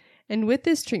treatment. And with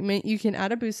this treatment, you can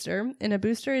add a booster, and a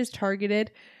booster is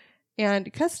targeted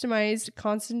and customized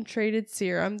concentrated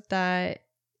serum that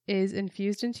is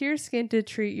infused into your skin to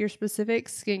treat your specific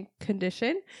skin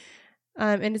condition.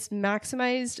 And it's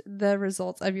maximized the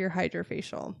results of your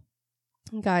Hydrofacial.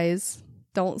 Guys,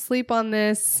 don't sleep on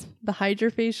this. The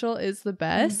Hydrofacial is the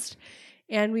best.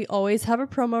 And we always have a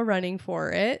promo running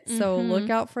for it. So look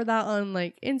out for that on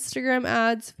like Instagram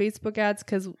ads, Facebook ads,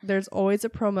 because there's always a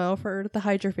promo for the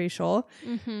Hydrofacial.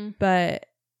 But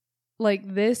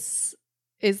like this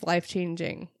is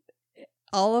life-changing.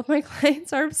 All of my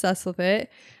clients are obsessed with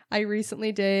it. I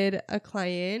recently did a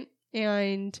client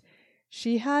and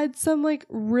she had some like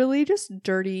really just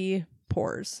dirty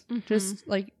pores. Just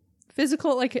like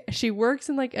physical, like she works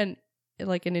in like an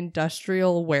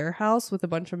industrial warehouse with a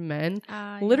bunch of men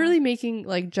literally making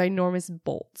like ginormous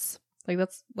bolts. Like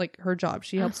that's like her job.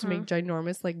 She helps to make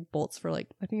ginormous like bolts for like,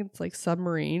 I think it's like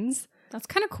submarines. That's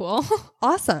kind of cool.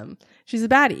 Awesome. She's a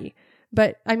baddie.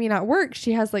 But I mean, at work,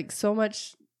 she has like so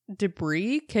much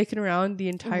debris kicking around the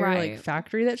entire like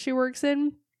factory that she works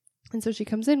in. And so she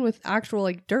comes in with actual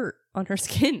like dirt on her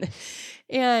skin,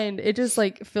 and it just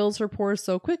like fills her pores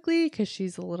so quickly because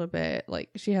she's a little bit like,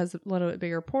 she has a little bit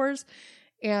bigger pores.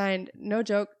 And no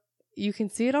joke, you can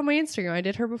see it on my Instagram. I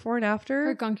did her before and after.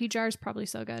 Her gunky jar is probably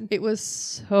so good. It was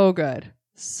so good.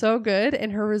 So good.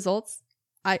 And her results,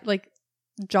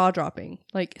 jaw dropping,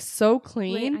 like so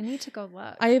clean. Wait, I need to go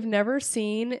look. I have never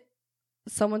seen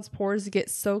someone's pores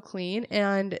get so clean,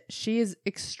 and she is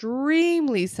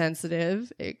extremely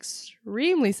sensitive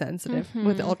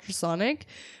with ultrasonic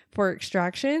for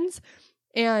extractions.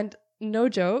 And no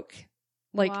joke,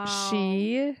 like Wow.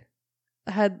 she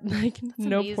had like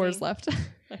no amazing. pores left.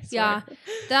 I swear. Yeah,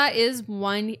 that is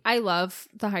one. I love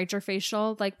the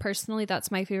hydrofacial. Like personally,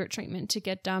 that's my favorite treatment to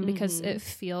get done because it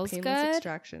feels Painless good.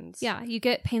 extractions. Yeah, you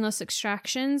get painless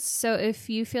extractions. So if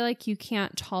you feel like you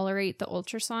can't tolerate the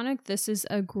ultrasonic, this is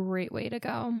a great way to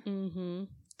go. Mm-hmm.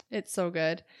 It's so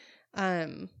good. I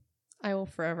will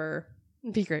forever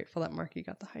be grateful that Marky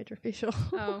got the hydrofacial.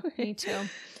 Oh, me too.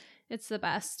 It's the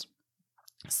best.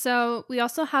 So we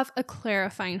also have a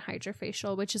clarifying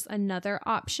hydrofacial, which is another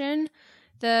option.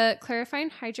 The clarifying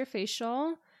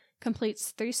hydrofacial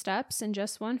completes 3 steps in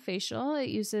just one facial. It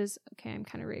uses, I'm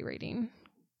kind of rereading,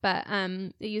 but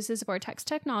it uses Vortex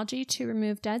technology to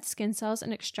remove dead skin cells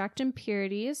and extract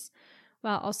impurities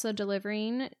while also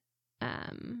delivering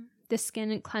the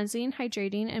skin cleansing,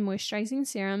 hydrating, and moisturizing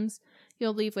serums.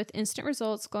 You'll leave with instant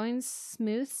results, glowing,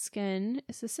 smooth skin.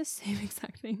 Is this the same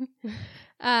exact thing?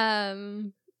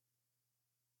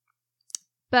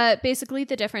 But basically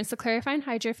the difference, the clarifying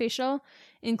hydrofacial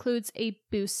includes a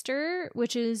booster,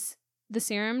 which is the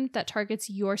serum that targets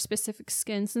your specific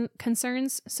skin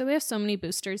concerns. So we have so many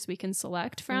boosters we can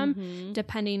select from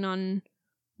depending on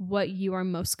what you are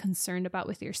most concerned about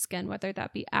with your skin, whether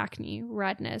that be acne,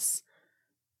 redness,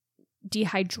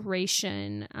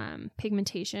 dehydration,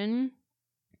 pigmentation.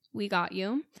 We got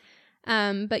you.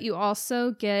 But you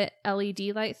also get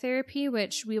LED light therapy,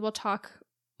 which we will talk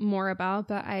more about,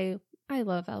 but I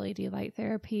love LED light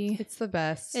therapy. It's the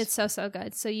best. It's so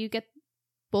good. So you get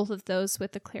both of those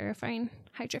with the clarifying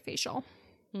hydrofacial.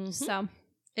 So,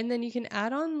 and then you can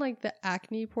add on like the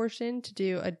acne portion to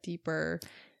do a deeper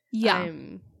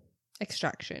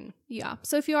extraction. Yeah.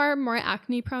 So if you are more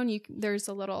acne prone, there's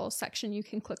a little section you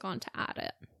can click on to add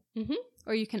it.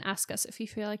 Or you can ask us if you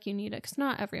feel like you need it, because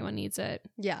not everyone needs it.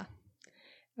 Yeah.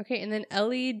 Okay. And then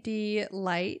LED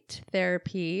light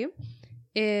therapy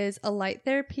is a light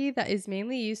therapy that is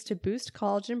mainly used to boost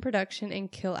collagen production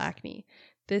and kill acne.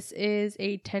 This is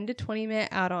a 10 to 20 minute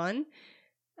add-on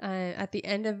at the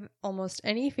end of almost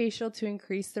any facial to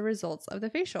increase the results of the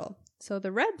facial. So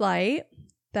the red light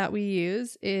that we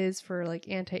use is for like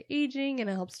anti-aging, and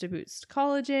it helps to boost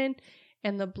collagen.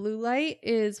 And the blue light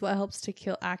is what helps to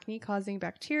kill acne causing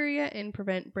bacteria and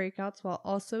prevent breakouts while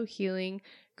also healing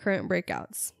current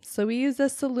breakouts. So we use the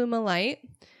Soluma light.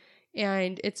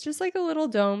 And it's just like a little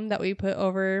dome that we put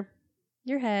over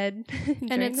your head.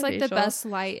 And it's like the best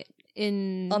light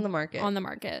on the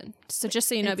market. So just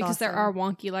so you know, because there are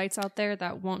wonky lights out there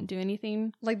that won't do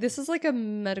anything. Like this is like a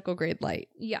medical grade light.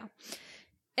 Yeah.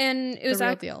 And it was the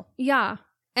real deal. Yeah.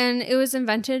 And it was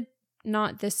invented,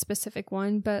 not this specific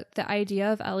one, but the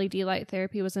idea of LED light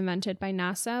therapy was invented by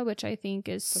NASA, which I think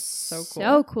is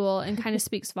so cool and kind of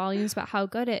speaks volumes about how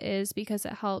good it is, because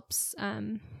it helps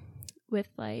with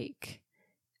like,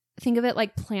 think of it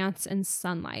like plants and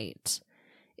sunlight.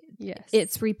 Yes.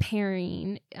 It's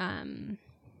repairing.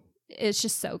 It's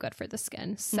just so good for the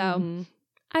skin. So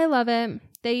I love it.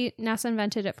 NASA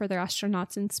invented it for their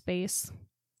astronauts in space.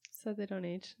 So they don't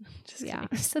age. Just yeah.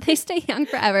 kidding. So they stay young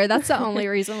forever. That's the only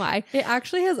reason why. It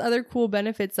actually has other cool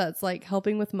benefits that's like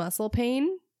helping with muscle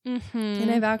pain.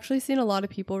 And I've actually seen a lot of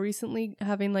people recently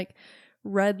having like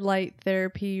red light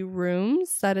therapy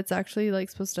rooms that it's actually like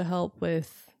supposed to help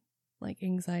with like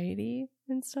anxiety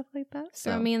and stuff like that.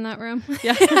 Throw me in that room.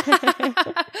 Yeah.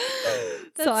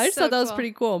 So I just thought that was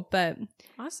pretty cool. But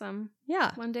awesome.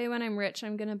 Yeah. One day when I'm rich,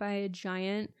 I'm gonna buy a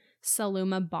giant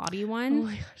Soluma body one. Oh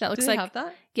my gosh. That looks Do like they have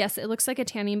that? Yes, it looks like a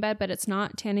tanning bed, but it's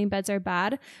not. Tanning beds are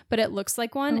bad, but it looks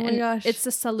like one. Oh my and gosh. It's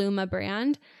the Soluma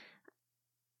brand.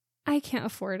 I can't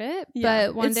afford it,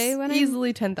 but one day when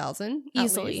easily 10,000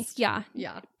 easily, yeah,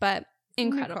 but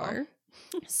incredible.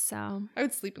 So I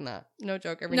would sleep in that. No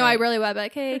joke. Every no, night. I really would.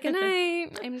 But okay, good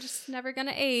night. I'm just never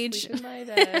gonna age. Sleep in my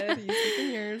bed. You sleep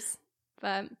in yours.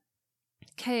 But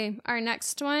okay, our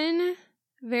next one,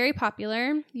 very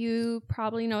popular. You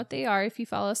probably know what they are if you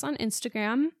follow us on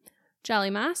Instagram. Jelly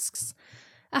masks.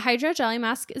 A Hydra jelly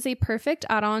mask is a perfect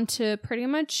add-on to pretty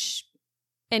much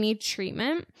any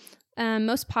treatment.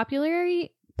 Most popularly,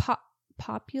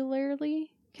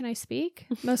 can I speak?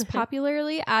 Most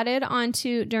popularly added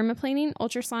onto dermaplaning,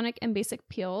 ultrasonic, and basic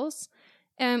peels.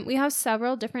 We have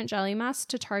several different jelly masks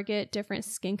to target different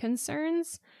skin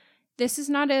concerns. this is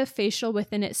not a facial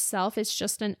within itself. It's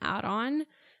just an add-on.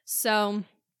 So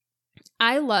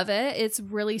I love it. It's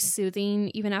really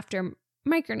soothing even after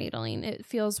microneedling. It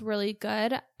feels really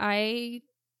good. I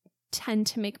tend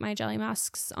to make my jelly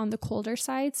masks on the colder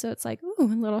side, so it's like, ooh, a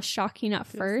little shocking at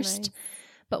first. Nice.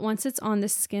 But once it's on the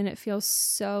skin, it feels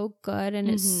so good and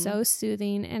it's so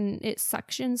soothing, and it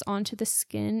suctions onto the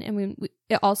skin, and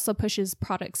it also pushes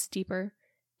products deeper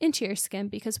into your skin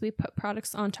because we put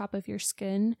products on top of your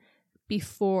skin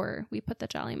before we put the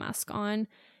jelly mask on.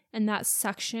 And that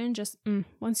suction just,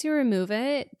 once you remove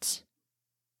it,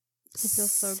 it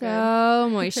feels so good.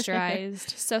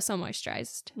 Moisturized. so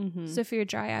moisturized. Mm-hmm. So if you're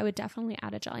dry, I would definitely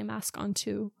add a jelly mask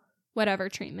onto whatever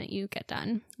treatment you get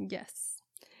done. Yes.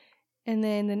 And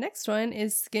then the next one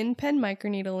is Skin Pen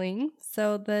Microneedling.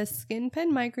 So the Skin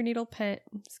Pen Microneedle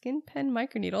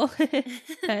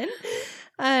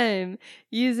pen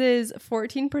uses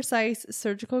 14 precise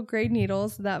surgical grade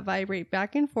needles that vibrate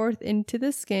back and forth into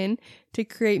the skin to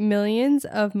create millions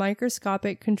of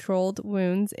microscopic controlled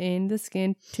wounds in the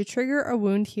skin to trigger a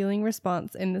wound healing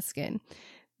response in the skin.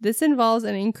 This involves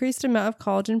an increased amount of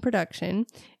collagen production.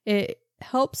 It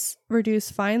helps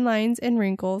reduce fine lines and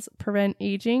wrinkles, prevent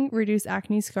aging, reduce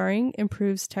acne scarring,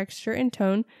 improves texture and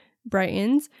tone,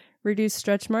 brightens, reduce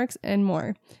stretch marks, and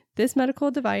more. This medical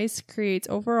device creates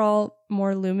overall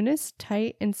more luminous,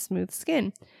 tight, and smooth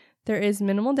skin. There is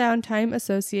minimal downtime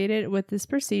associated with this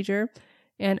procedure,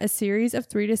 and a series of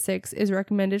 3 to 6 is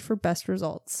recommended for best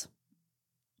results.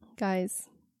 Guys,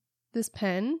 this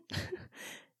pen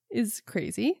is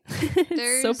crazy.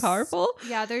 It's so powerful.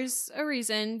 Yeah, there's a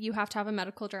reason you have to have a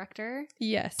medical director.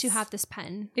 Yes. To have this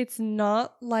pen. It's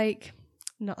not like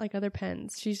other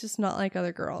pens. She's just not like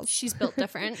other girls. She's built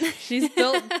different. She's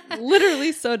built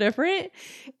literally so different.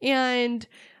 And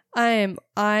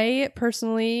I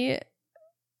personally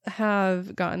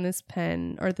have gotten this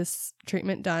pen or this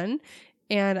treatment done,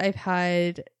 and I've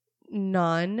had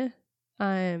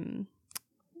I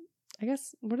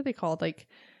guess, what are they called? Like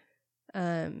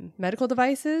medical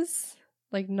devices,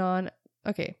 like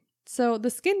so the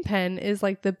Skin Pen is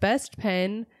like the best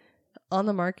pen on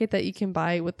the market that you can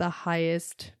buy with the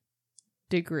highest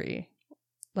degree,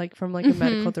 like from like a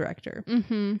medical director.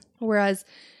 Whereas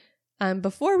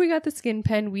before we got the Skin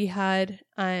Pen, we had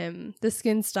the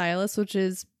Skin Stylist, which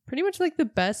is pretty much like the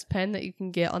best pen that you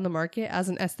can get on the market as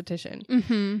an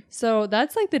esthetician. So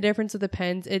that's like the difference of the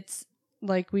pens. It's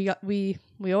like we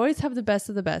always have the best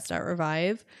of the best at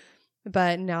Revive.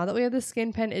 But now that we have the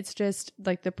Skin Pen, it's just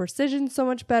like the precision's so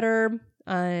much better.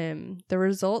 The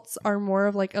results are more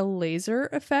of like a laser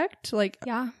effect. Like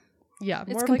more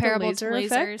it's of comparable like a laser to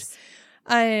lasers.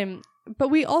 Effect. But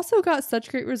we also got such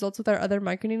great results with our other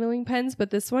microneedling pens, but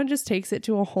this one just takes it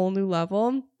to a whole new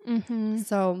level.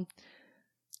 So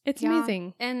it's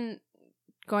amazing. And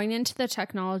going into the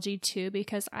technology too,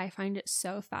 because I find it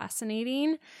so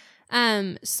fascinating.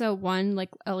 So one, like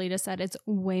Alita said, it's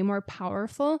way more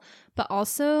powerful, but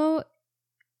also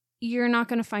you're not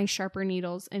going to find sharper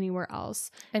needles anywhere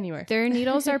else. Their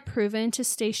needles are proven to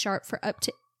stay sharp for up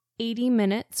to 80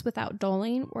 minutes without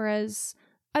dulling, whereas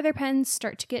other pens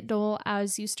start to get dull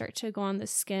as you start to go on the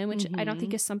skin, which I don't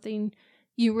think is something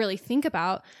you really think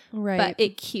about. Right. But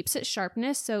it keeps its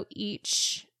sharpness, so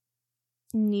each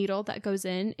needle that goes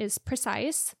in is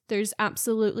precise. There's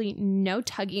absolutely no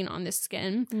tugging on the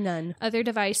skin. None. Other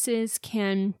devices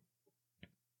can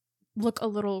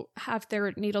have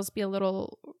their needles be a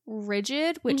little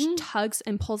rigid, which tugs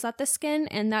and pulls at the skin,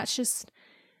 and that's just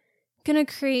gonna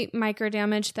create micro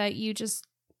damage that you just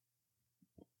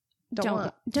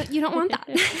don't want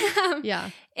that. Yeah.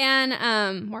 And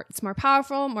it's more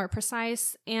powerful, more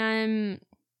precise, and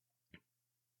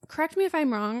correct me if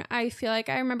I'm wrong, I feel like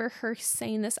I remember her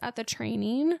saying this at the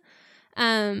training.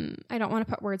 I don't want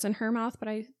to put words in her mouth, but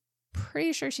I'm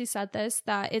pretty sure she said this,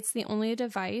 that it's the only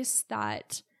device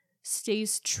that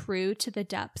stays true to the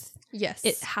depth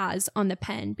it has on the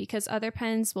pen, because other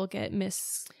pens will get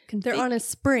they're on a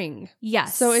spring.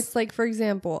 Yes. So it's like, for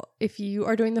example, if you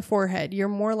are doing the forehead, you're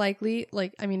more likely,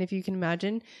 like, I mean, if you can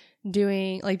imagine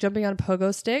doing like jumping on a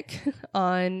pogo stick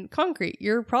on concrete,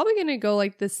 you're probably going to go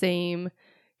like the same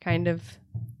kind of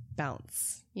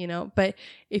bounce, but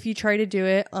if you try to do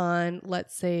it on,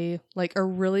 let's say, like a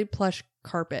really plush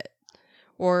carpet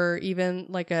or even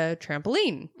like a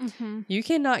trampoline, you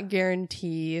cannot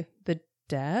guarantee the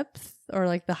depth or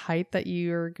like the height that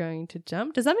you're going to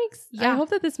jump. Does that make sense? I hope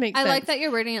that this makes sense. I like that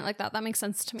you're wording it like that. That makes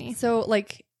sense to me. So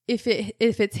like if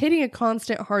it's hitting a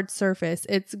constant hard surface,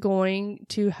 it's going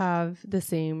to have the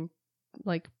same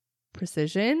like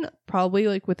precision, probably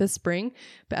like with a spring.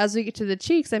 But as we get to the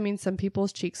cheeks, I mean, some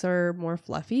people's cheeks are more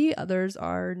fluffy, others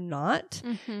are not.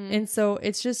 And so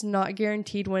it's just not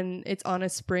guaranteed when it's on a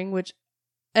spring, which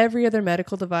every other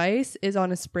medical device is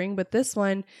on a spring. But this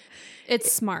one,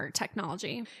 it's smart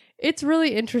technology. It's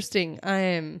really interesting.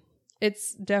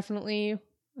 It's definitely,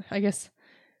 I guess,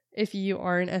 if you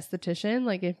are an esthetician,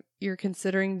 like if you're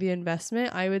considering the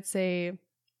investment, I would say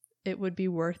it would be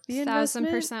worth the investment.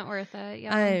 1,000% worth it.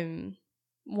 Yeah.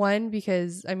 One,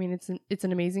 because I mean it's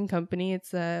an amazing company.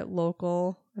 It's a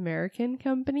local American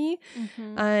company.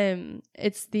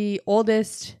 It's the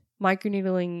oldest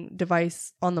microneedling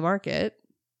device on the market.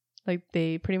 Like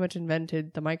they pretty much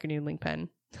invented the microneedling pen.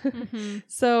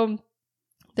 So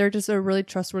they're just a really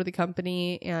trustworthy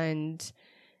company, and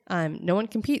no one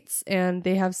competes, and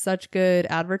they have such good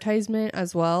advertisement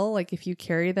as well. Like if you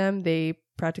carry them, they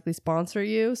practically sponsor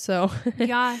you. So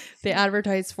yeah, they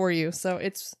advertise for you. So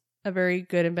it's a very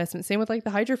good investment. Same with like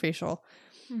the HydraFacial.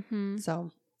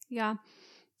 So yeah.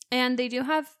 And they do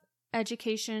have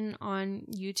education on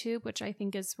YouTube, which I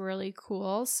think is really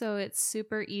cool. So it's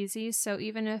super easy. So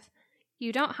even if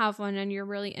you don't have one and you're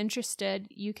really interested,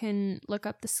 you can look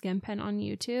up the skin pen on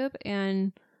YouTube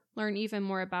and learn even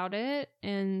more about it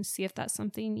and see if that's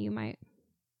something you might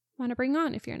want to bring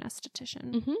on if you're an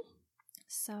esthetician.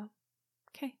 So,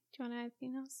 okay. Do you want to add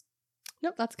anything else?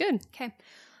 Nope, that's good. Okay.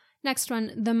 Next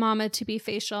one, the Mama to Be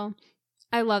facial.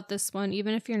 I love this one.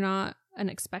 Even if you're not an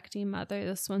expecting mother,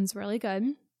 this one's really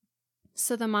good.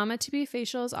 So the Mama to Be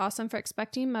facial is awesome for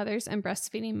expecting mothers and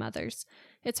breastfeeding mothers.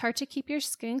 It's hard to keep your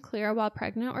skin clear while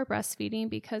pregnant or breastfeeding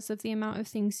because of the amount of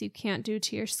things you can't do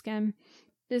to your skin.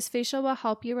 This facial will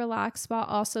help you relax while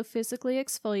also physically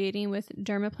exfoliating with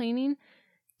dermaplaning,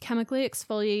 chemically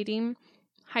exfoliating,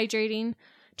 hydrating,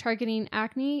 targeting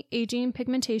acne, aging,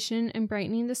 pigmentation, and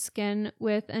brightening the skin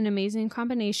with an amazing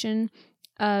combination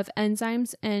of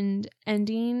enzymes and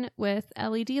ending with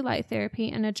LED light therapy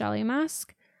and a jelly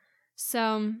mask.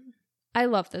 So I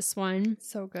love this one.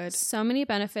 So good. So many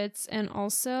benefits. And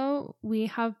also we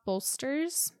have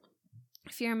bolsters.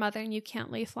 If you're a mother and you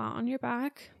can't lay flat on your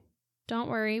back, don't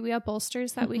worry. We have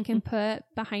bolsters that we can put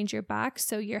behind your back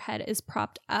so your head is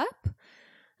propped up.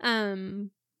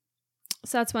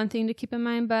 So that's one thing to keep in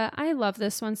mind, but I love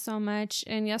this one so much.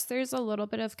 And yes, there's a little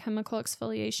bit of chemical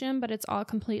exfoliation, but it's all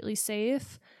completely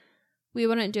safe. We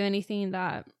wouldn't do anything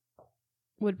that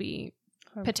would be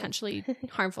potentially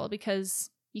harmful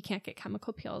because you can't get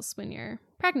chemical peels when you're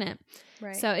pregnant.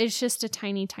 Right. So it's just a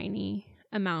tiny, tiny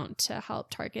amount to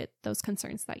help target those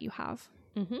concerns that you have.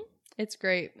 It's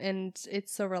great. And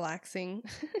it's so relaxing.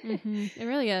 It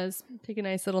really is. Take a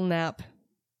nice little nap.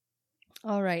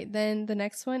 All right, then the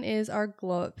next one is our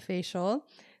Glow Up Facial.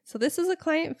 So this is a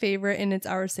client favorite and it's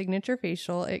our signature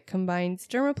facial. It combines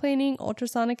dermaplaning,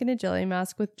 ultrasonic, and a jelly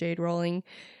mask with jade rolling.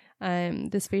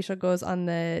 This facial goes on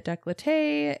the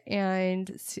décolleté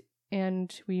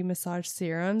and we massage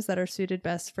serums that are suited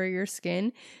best for your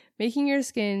skin, making your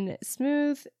skin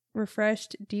smooth,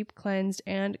 refreshed, deep cleansed,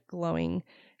 and glowing.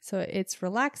 So it's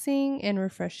relaxing and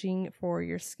refreshing for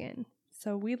your skin.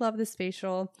 So we love this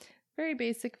facial. Very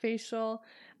basic facial.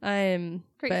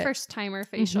 Great first timer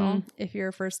facial. If you're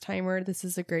a first timer, this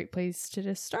is a great place to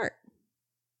just start.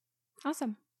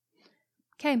 Awesome.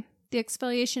 Okay, the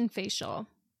exfoliation facial.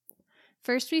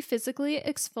 First, we physically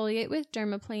exfoliate with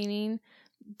dermaplaning.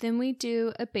 Then we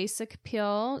do a basic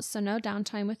peel, so no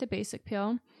downtime with the basic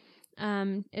peel.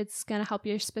 It's going to help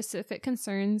your specific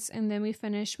concerns. And then we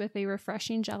finish with a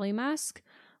refreshing jelly mask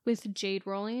with jade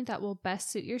rolling that will best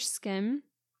suit your skin.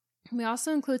 We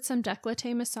also include some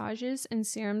décolleté massages and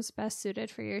serums best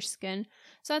suited for your skin.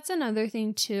 So that's another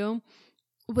thing too.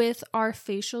 With our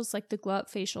facials, like the Glow Up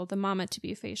Facial, the Mama to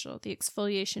Be facial, the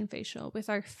exfoliation facial,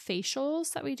 with our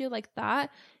facials that we do like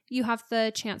that, you have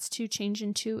the chance to change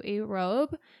into a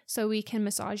robe so we can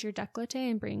massage your décolleté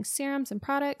and bring serums and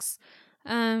products.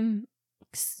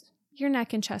 Your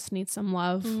neck and chest need some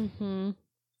love.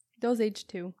 Those age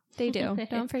too. They do.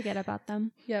 Don't forget about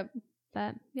them. Yep.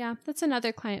 But yeah, that's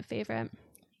another client favorite.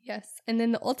 Yes. And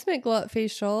then the ultimate Glow Up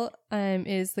Facial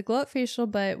is the Glow Up Facial,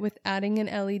 but with adding an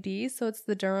LED. So it's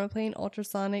the dermaplane,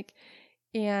 ultrasonic,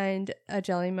 and a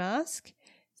jelly mask.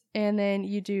 And then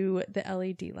you do the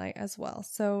LED light as well.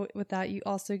 So with that, you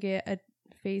also get a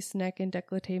face, neck, and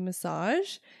décolleté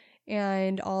massage.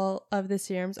 And all of the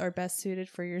serums are best suited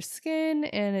for your skin.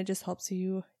 And it just helps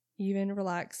you even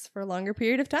relax for a longer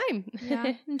period of time.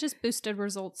 Yeah. And just boosted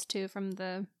results too from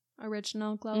the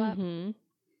original Glow Up.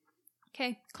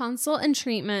 Okay, consult and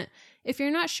treatment. If you're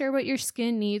not sure what your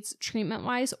skin needs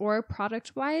treatment-wise or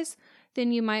product-wise,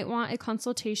 then you might want a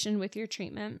consultation with your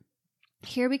treatment.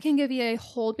 Here we can give you a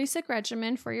whole basic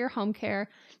regimen for your home care,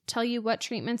 tell you what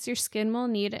treatments your skin will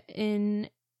need and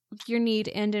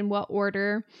in what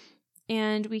order,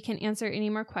 and we can answer any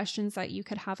more questions that you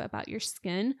could have about your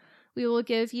skin. We will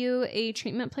give you a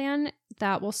treatment plan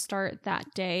that will start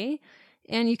that day.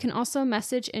 And you can also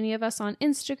message any of us on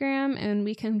Instagram, and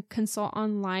we can consult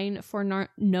online for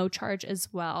no charge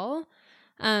as well.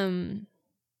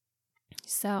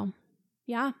 So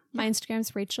yeah, my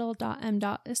Instagram's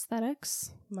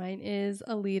rachel.m.aesthetics. Mine is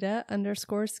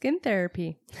Alita_skin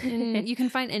therapy. And you can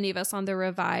find any of us on the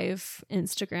Revive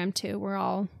Instagram too. We're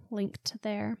all linked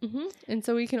there. Mm-hmm. And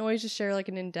so we can always just share like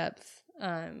an in-depth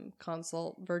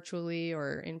consult virtually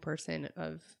or in person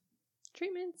of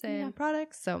treatments and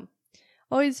products. So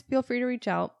always feel free to reach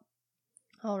out.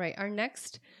 All right. Our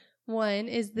next one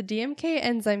is the DMK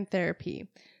enzyme therapy.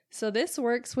 So this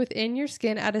works within your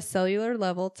skin at a cellular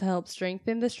level to help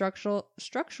strengthen the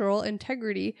structural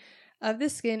integrity of the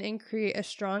skin and create a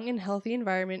strong and healthy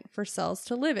environment for cells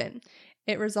to live in.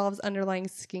 It resolves underlying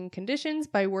skin conditions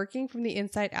by working from the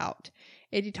inside out.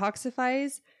 It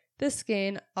detoxifies the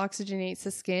skin, oxygenates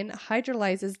the skin,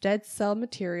 hydrolyzes dead cell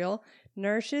material,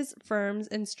 nourishes, firms,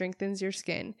 and strengthens your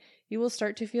skin. You will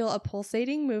start to feel a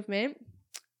pulsating movement,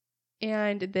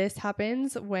 and this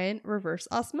happens when reverse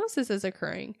osmosis is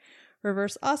occurring.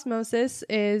 Reverse osmosis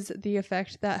is the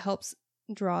effect that helps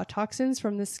draw toxins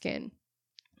from the skin.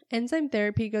 Enzyme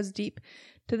therapy goes deep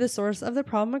to the source of the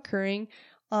problem occurring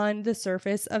on the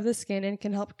surface of the skin and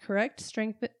can help correct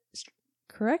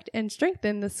and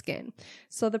strengthen the skin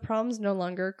so the problems no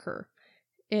longer occur.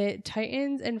 It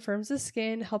tightens and firms the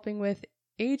skin, helping with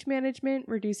age management,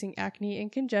 reducing acne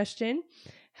and congestion,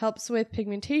 helps with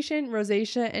pigmentation,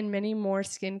 rosacea, and many more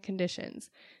skin conditions.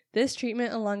 This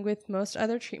treatment, along with most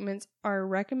other treatments, are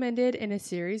recommended in a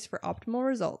series for optimal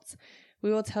results.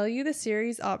 We will tell you the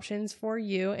series options for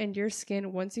you and your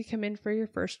skin once you come in for your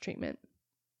first treatment.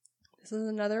 This is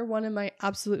another one of my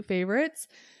absolute favorites.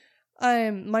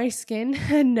 My skin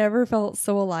had never felt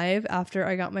so alive after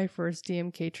I got my first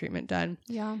DMK treatment done.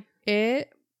 Yeah.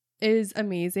 It is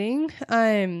amazing.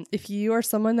 If you are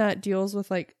someone that deals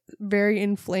with like very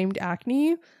inflamed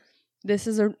acne, this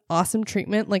is an awesome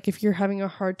treatment. Like if you're having a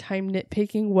hard time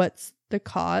nitpicking what's the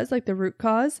cause, like the root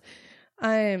cause.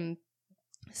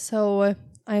 So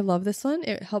I love this one.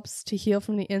 It helps to heal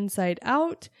from the inside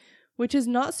out, which is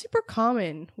not super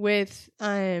common with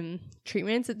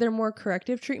treatments. They're more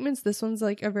corrective treatments. This one's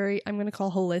like a very, I'm going to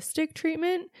call are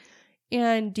treatment.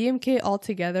 And DMK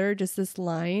altogether, just this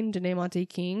line, Danae Monte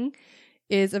King,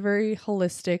 is a very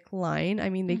holistic line. I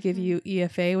mean, they give you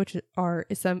EFA, which are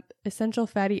essential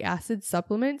fatty acid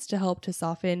supplements to help to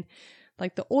soften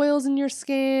like the oils in your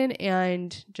skin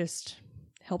and just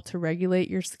help to regulate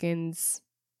your skin's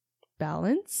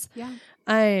balance. Yeah.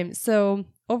 So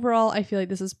overall, I feel like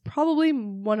this is probably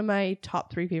one of my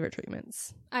top 3 favorite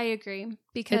treatments. I agree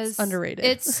because it's underrated.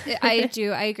 I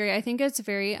agree. I think it's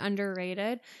very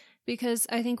underrated because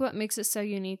I think what makes it so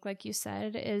unique, like you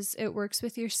said, is it works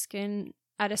with your skin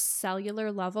at a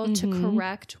cellular level to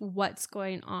correct what's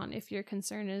going on. If your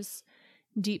concern is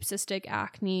deep cystic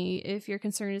acne, if your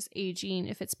concern is aging,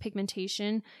 if it's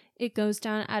pigmentation, it goes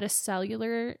down at a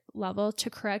cellular level to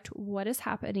correct what is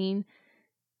happening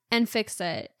and fix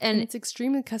it. And it's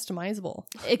extremely customizable.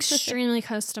 Extremely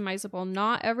customizable.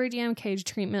 Not every DMK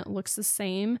treatment looks the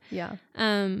same. Yeah.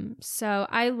 So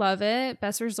I love it.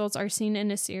 Best results are seen in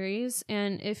a series.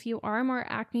 And if you are more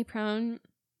acne prone,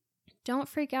 don't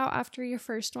freak out after your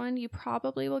first one. You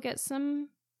probably will get some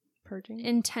purging.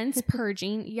 Intense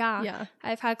purging. Yeah.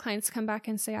 I've had clients come back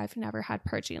and say, I've never had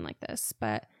purging like this,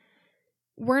 but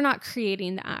we're not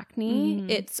creating the acne.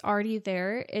 It's already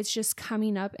there. It's just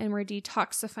coming up and we're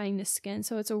detoxifying the skin.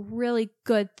 So it's a really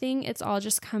good thing. It's all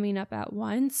just coming up at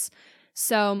once.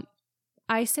 So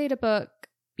I say to book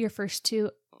your first 2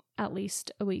 at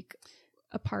least a week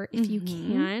apart if you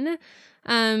can.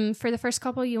 For the first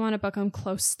couple, you want to book them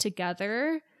close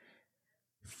together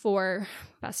for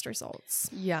best results.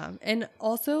 Yeah. And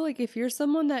also, like, if you're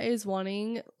someone that is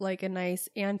wanting like a nice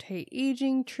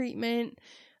anti-aging treatment,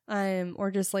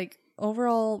 or just like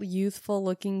overall youthful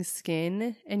looking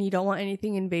skin and you don't want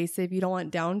anything invasive, you don't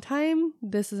want downtime,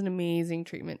 this is an amazing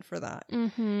treatment for that.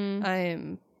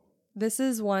 This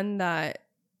is one that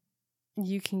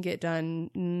you can get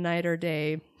done night or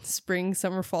day, spring,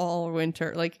 summer, fall, or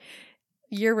winter, like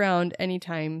year round,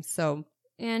 anytime. So,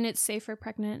 and it's safe for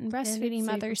pregnant and breastfeeding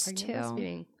mothers too.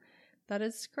 Breastfeeding. That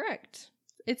is correct.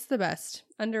 It's the best.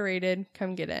 Underrated.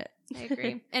 Come get it. I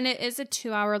agree. And it is a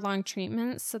 2-hour long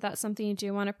treatment, so that's something you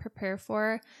do want to prepare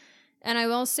for. And I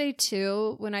will say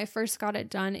too, when I first got it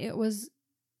done, it was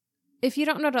if you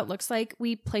don't know what it looks like,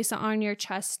 we place it on your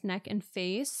chest, neck, and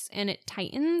face, and it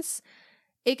tightens.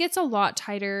 It gets a lot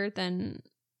tighter than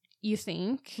you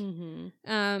think.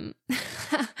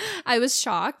 I was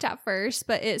shocked at first,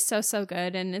 but it's so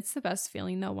good, and it's the best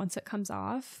feeling though once it comes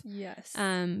off. Yes.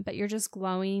 But you're just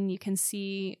glowing. You can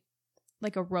see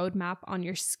like a roadmap on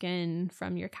your skin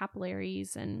from your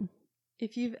capillaries. And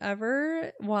if you've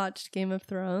ever watched Game of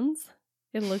Thrones,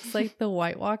 it looks like the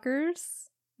White Walkers.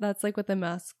 That's like what the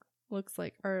mask looks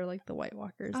like, or like the White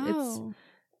Walkers. Oh. It's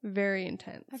very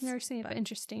intense. I've never seen it, but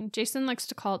interesting. Jason likes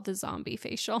to call it the zombie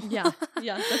facial. Yeah,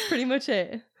 that's pretty much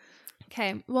it.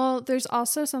 Okay, well, there's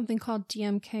also something called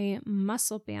DMK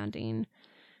muscle banding.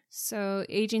 So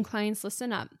aging clients,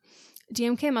 listen up.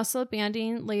 DMK muscle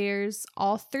banding layers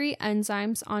all 3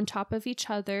 enzymes on top of each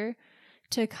other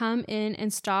to come in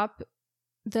and stop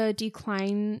the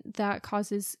decline that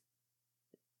causes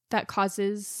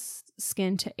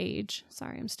skin to age.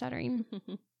 Sorry, I'm stuttering.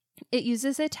 It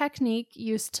uses a technique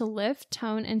used to lift,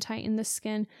 tone, and tighten the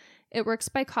skin. It works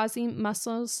by causing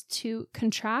muscles to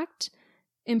contract,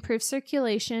 improve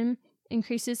circulation,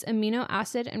 increases amino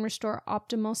acid, and restore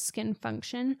optimal skin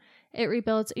function. It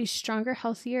rebuilds a stronger,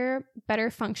 healthier,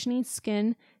 better functioning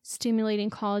skin,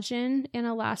 stimulating collagen and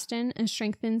elastin, and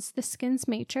strengthens the skin's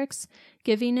matrix,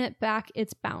 giving it back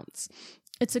its bounce.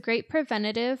 It's a great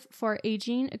preventative for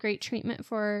aging, a great treatment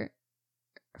for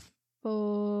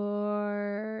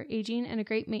aging, and a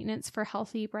great maintenance for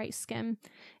healthy, bright skin.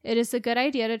 It is a good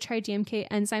idea to try DMK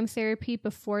enzyme therapy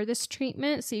before this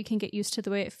treatment so you can get used to the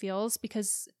way it feels,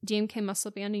 because DMK muscle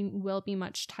banding will be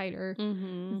much tighter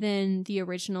than the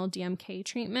original DMK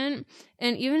treatment.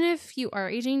 And even if you are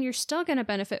aging, you're still going to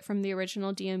benefit from the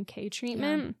original DMK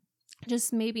treatment. Yeah.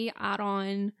 Just maybe add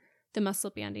on the muscle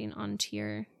banding onto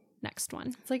your next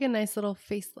one. It's like a nice little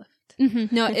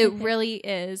facelift. No, it really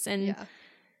is. And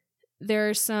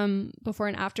there's some before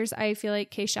and afters. I feel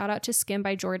like, shout out to Skin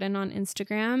by Jordan on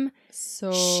Instagram.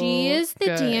 So she is the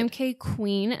good. DMK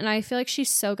queen, and I feel like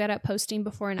she's so good at posting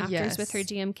before and afters with her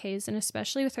DMKs, and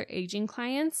especially with her aging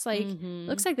clients. Like,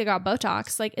 looks like they got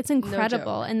Botox. Like, it's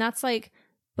incredible. And that's like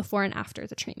before and after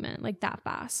the treatment, like that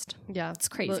fast. Yeah. It's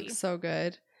crazy. Looks so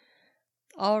good.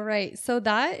 All right. So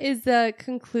that is the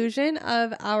conclusion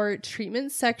of our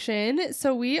treatment section.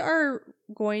 So we are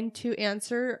going to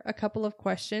answer a couple of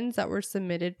questions that were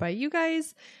submitted by you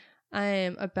guys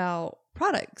about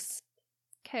products.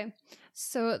 Okay.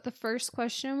 So the first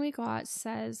question we got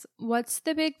says, what's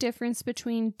the big difference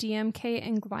between DMK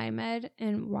and Glymed,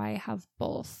 and why have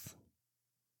both?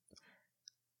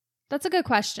 That's a good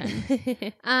question.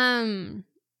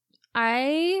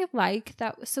 I like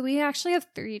that. So we actually have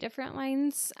 3 different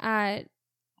lines at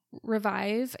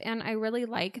Revive, and I really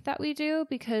like that we do,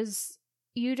 because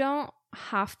you don't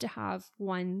have to have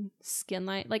one skin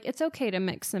line. Like, it's okay to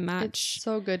mix and match. It's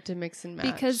so good to mix and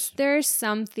match. Because there's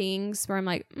some things where I'm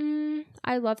like,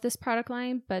 I love this product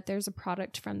line, but there's a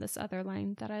product from this other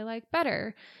line that I like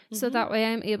better. So that way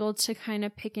I'm able to kind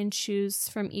of pick and choose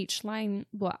from each line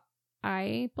what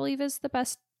I believe is the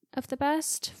best of the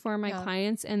best for my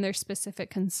clients and their specific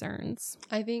concerns.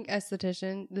 I think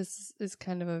esthetician, this is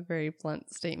kind of a very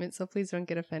blunt statement, so please don't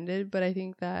get offended, but I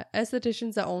think that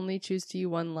estheticians that only choose to use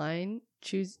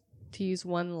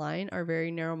one line are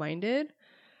very narrow-minded,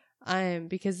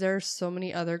 because there are so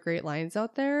many other great lines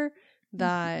out there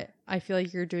that I feel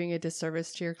like you're doing a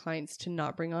disservice to your clients to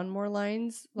not bring on more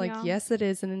lines. Like, yes, it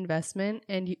is an investment,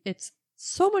 and it's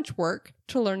so much work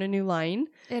to learn a new line.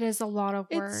 It is a lot of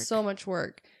work. It's so much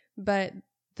work. But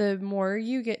the more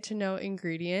you get to know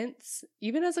ingredients,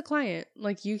 even as a client,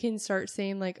 like, you can start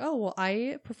saying like, oh, well,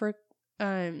 I prefer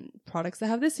products that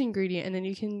have this ingredient. And then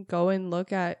you can go and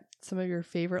look at some of your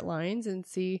favorite lines and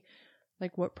see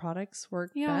like what products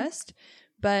work best.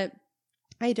 But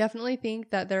I definitely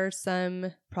think that there are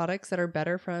some products that are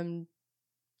better from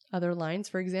other lines.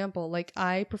 For example, like,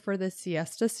 I prefer the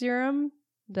Siesta serum,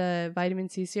 the vitamin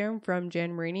C serum from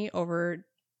Jan Marini, over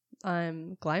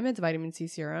Glymed's vitamin C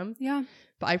serum. Yeah.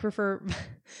 But I prefer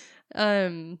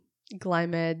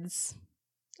Glymed's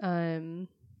vitamin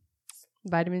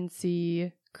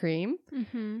C cream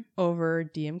over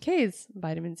DMK's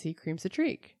vitamin C cream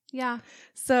citrique. Yeah.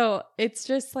 So it's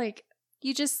just like,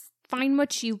 you just find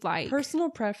what you like. Personal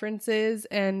preferences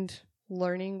and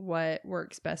learning what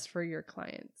works best for your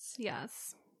clients.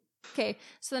 Yes. Okay.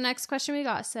 So the next question we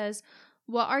got says,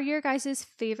 what are your guys'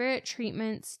 favorite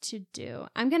treatments to do?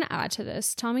 I'm going to add to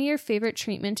this. Tell me your favorite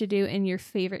treatment to do and your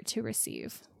favorite to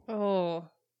receive. Oh,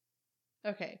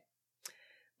 okay.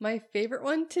 My favorite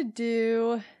one to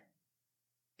do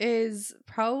is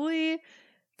probably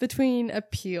between a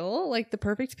peel, like the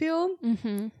perfect peel,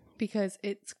 because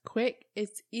it's quick,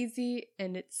 it's easy,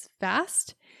 and it's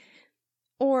fast.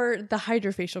 Or the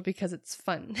HydraFacial because it's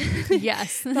fun.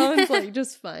 Yes. That one's like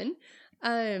just fun.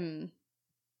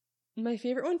 My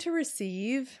favorite one to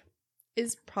receive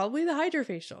is probably the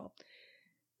HydraFacial.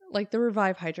 Like the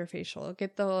Revive HydraFacial.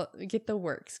 Get the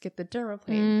works, get the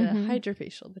dermaplane, the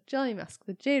HydraFacial, the jelly mask,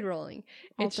 the jade rolling.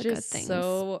 All It's the good just things.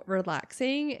 so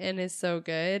relaxing and is so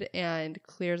good and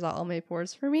clears out all my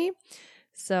pores for me.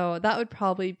 So that would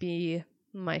probably be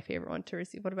my favorite one to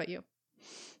receive. What about you?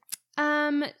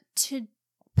 To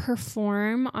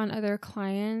perform on other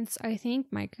clients, I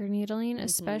think microneedling,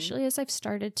 especially as I've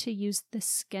started to use the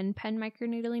Skin Pen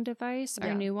microneedling device,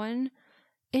 our new one,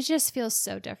 it just feels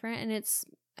so different. And it's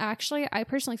actually, I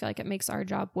personally feel like it makes our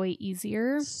job way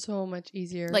easier. So much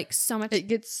easier. Like so much. It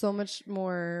gets so much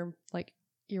more like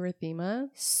erythema.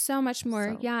 So much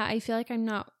more. So. Yeah. I feel like I'm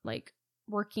not like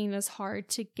working as hard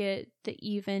to get the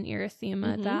even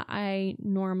erythema that I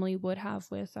normally would have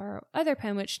with our other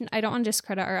pen, which I don't want to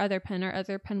discredit our other pen. Our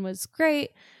other pen was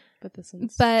great, but this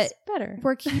one's but better.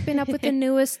 We're keeping up with the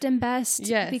newest and best.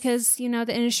 Yes. Because, you know,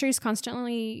 the industry is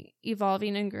constantly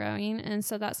evolving and growing. And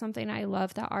so that's something I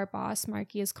love, that our boss,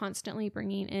 Marky, is constantly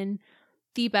bringing in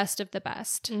the best of the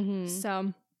best.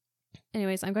 So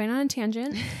anyways, I'm going on a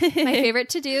tangent. My favorite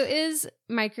to do is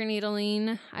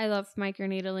microneedling. I love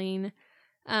microneedling.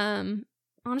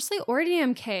 Honestly, or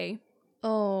DMK.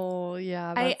 Oh,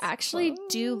 yeah. I actually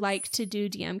do like to do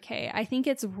DMK. I think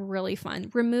it's really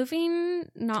fun. Removing,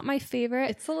 not my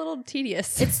favorite. It's a little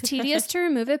tedious. It's tedious to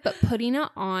remove it, but putting it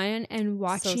on and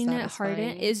watching it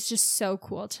harden is just so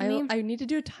cool to me. I need to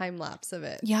do a time lapse of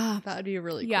it. Yeah. That would be a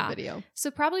really cool video.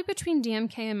 So probably between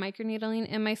DMK and microneedling,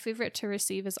 and my favorite to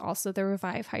receive is also the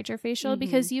Revive HydraFacial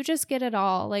because you just get it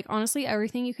all. Like honestly,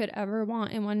 everything you could ever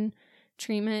want in one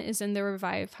treatment is in the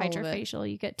Revive HydraFacial.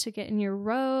 You get to get in your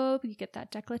robe, you get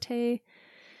that décolleté,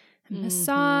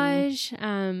 massage,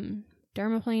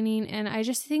 dermaplaning, and I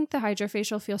just think the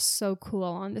HydraFacial feels so cool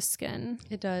on the skin.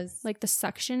 It does. Like the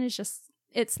suction is just,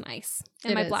 it's nice.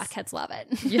 And my blackheads love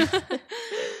it. Yeah.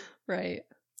 Right.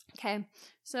 Okay.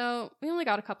 So we only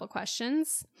got a couple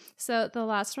questions. So the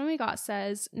last one we got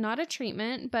says, not a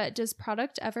treatment, but does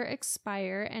product ever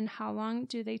expire and how long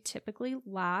do they typically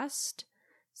last?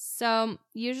 So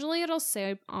usually it'll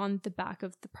say on the back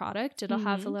of the product, it'll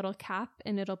have a little cap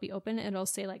and it'll be open. It'll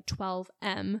say like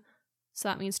 12M. So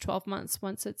that means 12 months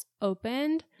once it's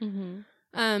opened.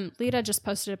 Lita just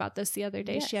posted about this the other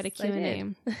day. She had a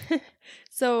Q&A.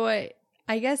 So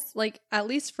I guess like at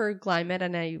least for Glymed,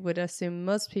 and I would assume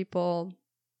most people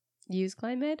use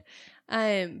Glymed,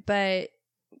 but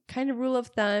kind of rule of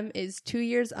thumb is 2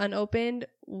 years unopened,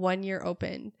 1 year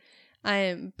open.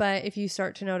 But if you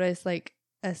start to notice like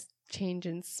a change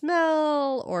in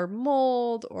smell or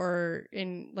mold or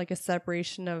in like a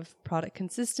separation of product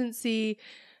consistency,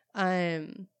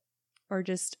 or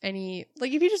just any,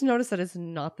 like if you just notice that it's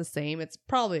not the same, it's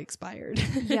probably expired.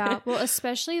 Yeah. Well,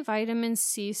 especially vitamin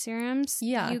C serums.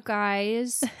 Yeah. You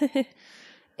guys,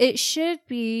 it should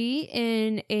be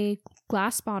in a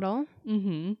glass bottle.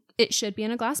 It should be in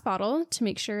a glass bottle to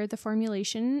make sure the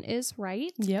formulation is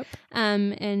right. Yep.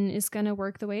 And is going to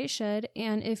work the way it should.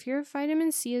 And if your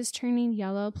vitamin C is turning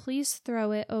yellow, please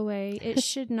throw it away. It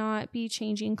should not be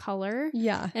changing color.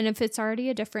 Yeah. And if it's already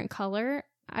a different color,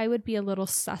 I would be a little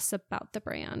sus about the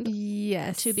brand.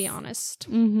 Yes. To be honest.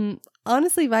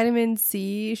 Honestly, vitamin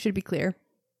C should be clear.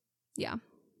 Yeah.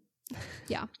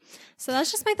 Yeah. So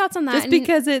that's just my thoughts on that. Just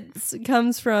because it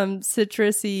comes from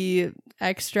citrusy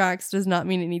extracts does not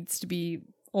mean it needs to be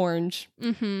orange.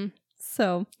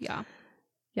 So yeah,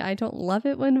 I don't love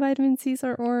it when vitamin C's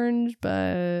are orange,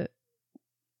 but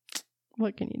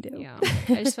what can you do? Yeah,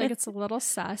 I just feel like it's a little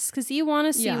sus because you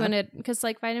want to see when it, because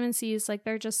like vitamin C's, like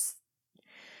they're just,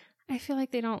 I feel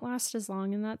like they don't last as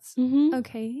long, and that's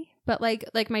okay. But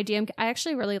like my DMK, I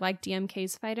actually really like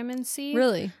DMK's vitamin C.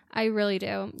 Really? I really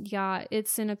do. Yeah,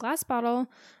 it's in a glass bottle.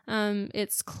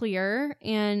 It's clear,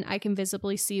 and I can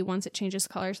visibly see once it changes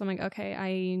color. So I'm like, okay,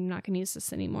 I'm not going to use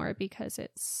this anymore because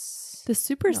it's the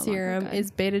super serum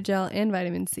is beta gel and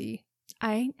vitamin C.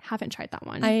 I haven't tried that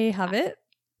one. I have it.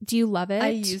 Do you love it? I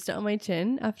used it on my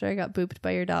chin after I got booped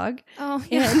by your dog. Oh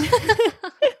yeah.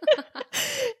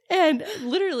 And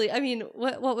literally, I mean,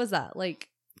 what was that? Like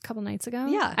a couple nights ago?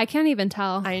 Yeah. I can't even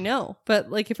tell. I know.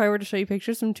 But like if I were to show you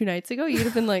pictures from 2 nights ago, you'd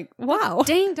have been like, wow.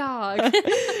 Dang dog.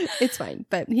 It's fine.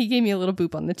 But he gave me a little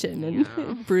boop on the chin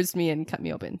and bruised me and cut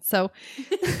me open. So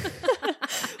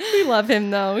we love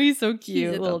him though. He's so cute.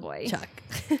 He's a little boy. Chuck.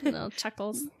 Little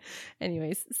chuckles.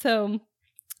 Anyways, so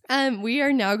we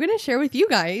are now going to share with you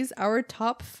guys our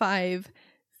top 5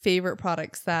 favorite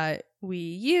products that we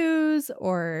use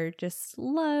or just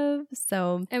love.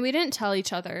 So, And we didn't tell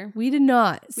each other. we did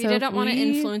not. We So didn't want to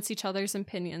we- influence each other's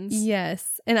opinions.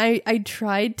 Yes. And I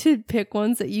tried to pick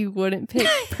ones that you wouldn't pick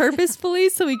purposefully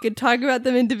so we could talk about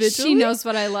them individually. She knows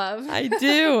what I love. I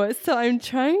do. So I'm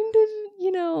trying to,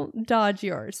 dodge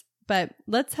yours. But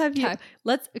let's have you.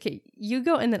 Okay. You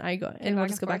go and then I go. And we'll back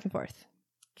just and go back and forth.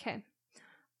 Okay.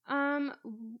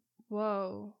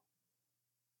 Whoa.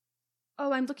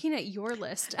 Oh, I'm looking at your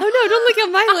list. Oh, no, don't look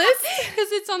at my list.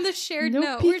 Because it's on the shared No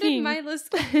note. Where did peeking. my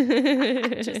list go?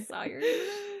 I just saw your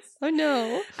list. Oh,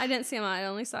 no. I didn't see them all. I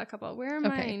only saw a couple. Where are Okay.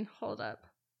 mine? Hold up.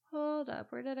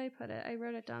 Where did I put it? I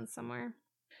wrote it down somewhere.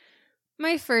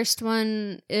 My first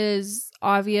one is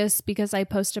obvious because I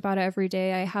post about it every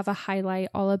day. I have a highlight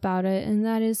all about it, and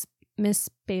that is Miss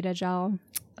Beta Gel.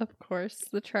 Of course.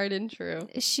 The tried and true.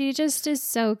 She just is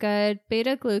so good.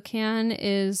 Beta Glucan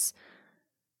is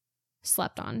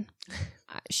slept on.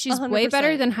 She's way 100%.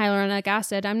 better than hyaluronic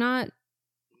acid. I'm not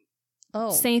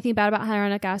saying anything bad about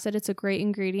hyaluronic acid. It's a great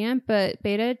ingredient, but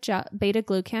beta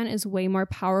glucan is way more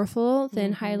powerful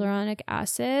than hyaluronic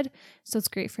acid. So it's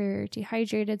great for your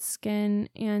dehydrated skin.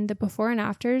 And the before and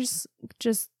afters,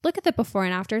 just look at the before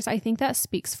and afters. I think that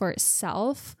speaks for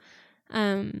itself.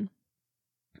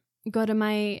 Go to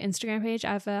my Instagram page.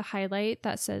 I have a highlight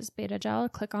that says Beta Gel.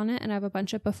 Click on it, and I have a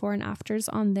bunch of before and afters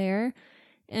on there.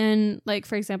 And like,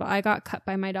 for example, I got cut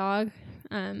by my dog,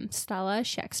 Stella.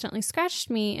 She accidentally scratched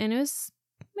me, and it was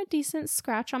a decent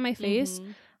scratch on my face.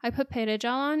 I put Beta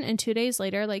Gel on, and 2 days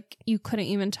later, like, you couldn't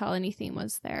even tell anything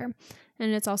was there.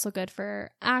 And it's also good for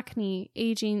acne,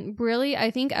 aging. Really, I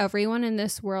think everyone in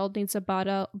this world needs a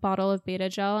bottle of Beta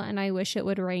Gel, and I wish it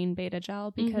would rain Beta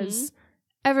Gel because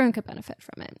everyone could benefit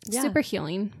from it. Yeah. Super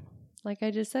healing. Like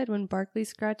I just said, when Barkley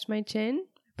scratched my chin,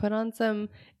 put on some,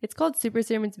 it's called Super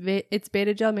Serum. It's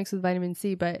Beta Gel mixed with vitamin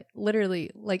C, but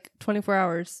literally like 24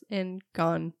 hours and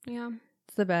gone. Yeah.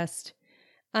 It's the best.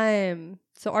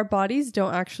 So our bodies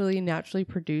don't actually naturally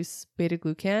produce beta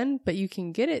glucan, but you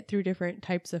can get it through different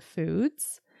types of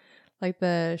foods, like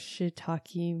the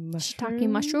shiitake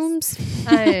mushrooms.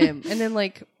 And then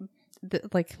like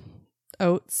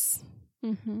oats,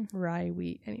 rye,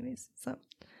 wheat. Anyways, so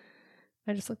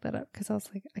I just looked that up because I was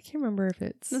like, I can't remember if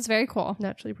it's That's very cool.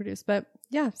 naturally produced, but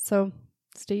yeah. So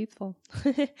stay youthful.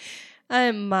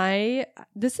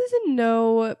 This is in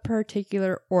no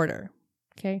particular order.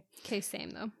 Okay,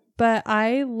 same though. but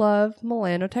I love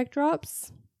Melanotech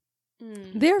drops.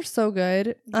 They're so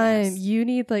good. Yes. You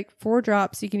need like 4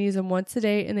 drops. You can use them once a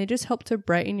day, and they just help to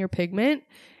brighten your pigment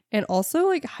and also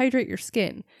like hydrate your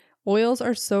skin. Oils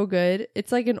are so good.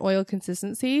 It's like an oil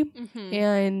consistency,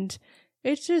 and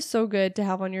it's just so good to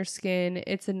have on your skin.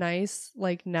 It's a nice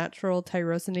like natural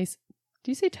tyrosinase.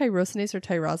 Do you say tyrosinase or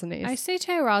tyrosinase? I say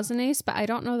tyrosinase, but I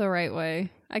don't know the right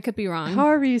way. I could be wrong.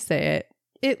 However you say it.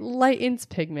 It lightens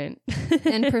pigment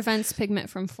And prevents pigment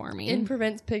from forming.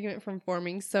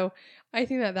 So I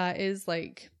think that is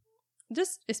like,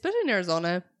 just especially in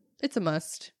Arizona, it's a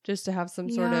must just to have some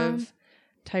sort of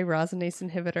tyrosinase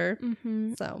inhibitor.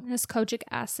 So it has kojic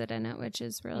acid in it, which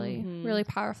is really, really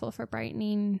powerful for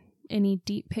brightening any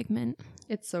deep pigment.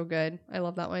 it's so good. I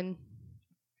love that one.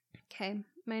 Okay.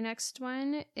 My next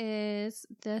one is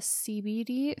the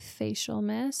CBD facial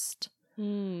mist.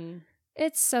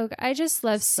 It's so good. I just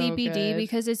love So CBD good.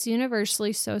 because it's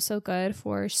universally so good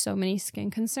for so many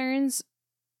skin concerns.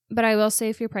 But I will say,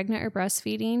 if you're pregnant or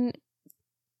breastfeeding,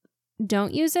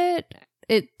 don't use it.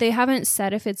 They haven't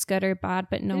said if it's good or bad,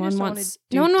 but no one wants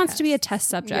to be a test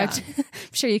subject. Yeah.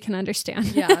 I'm sure you can understand.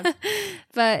 Yeah.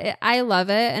 But I love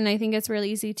it, and I think it's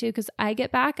really easy too because I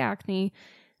get back acne.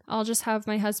 I'll just have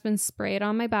my husband spray it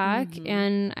on my back,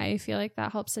 and I feel like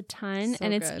that helps a ton. So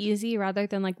and it's good. easy rather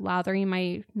than like lathering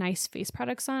my nice face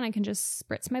products on. I can just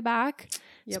spritz my back,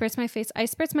 spritz my face. I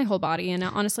spritz my whole body, and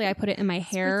honestly, I put it in my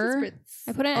hair. Spritz.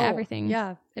 I put it in everything.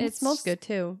 Yeah. And it smells It's- good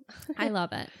too. I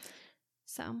love it.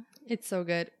 So It's so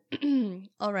good.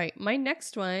 All right. My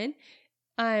next one,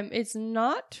 it's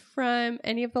not from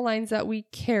any of the lines that we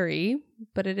carry,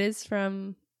 but it is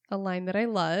from a line that I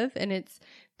love, and it's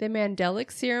the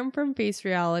Mandelic Serum from Face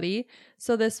Reality.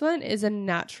 So this one is a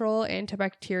natural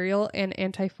antibacterial and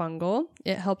antifungal.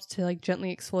 It helps to like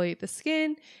gently exfoliate the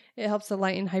skin. It helps to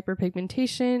lighten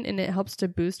hyperpigmentation, and it helps to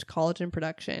boost collagen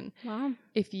production. wow.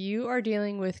 If you are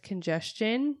dealing with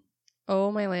congestion,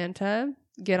 oh my Lanta,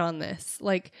 get on this.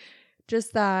 Like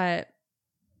just that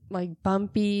like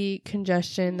bumpy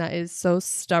congestion that is so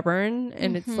stubborn,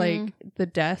 and it's like the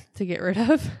death to get rid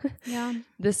of. Yeah.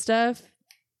 This stuff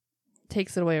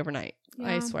takes it away overnight.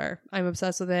 I Yeah. swear. I'm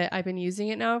obsessed with it. I've been using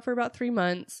it now for about 3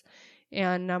 months,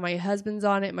 and now my husband's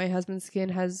on it. My husband's skin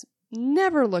has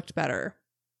never looked better,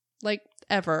 like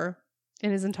ever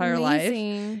in his entire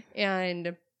Amazing. life.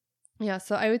 And yeah,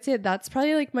 so I would say that's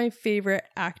probably like my favorite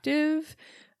active.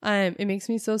 It makes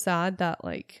me so sad that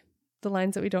like the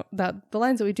lines that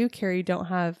we do carry don't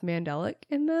have mandelic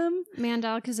in them.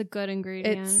 Mandelic is a good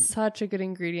ingredient. It's such a good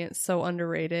ingredient, so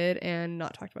underrated and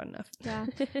not talked about enough. Yeah.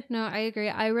 No, I agree.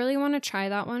 I really want to try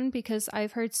that one because I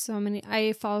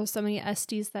follow so many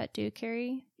SDs that do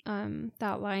carry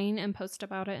that line and post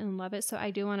about it and love it. So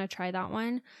I do want to try that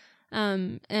one.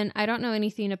 And I don't know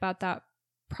anything about that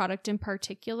product in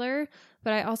particular,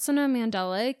 but I also know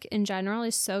mandelic in general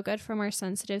is so good for more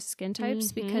sensitive skin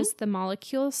types because the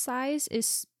molecule size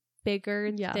is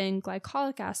bigger than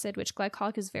glycolic acid, which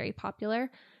glycolic is very popular.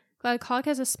 Glycolic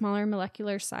has a smaller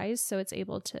molecular size, so it's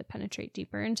able to penetrate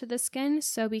deeper into the skin.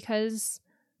 So because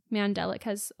mandelic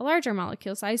has a larger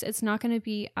molecule size, it's not going to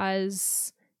be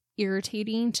as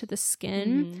irritating to the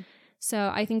skin.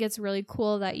 So I think it's really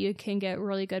cool that you can get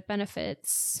really good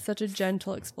benefits. Such a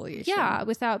gentle exfoliation. Yeah,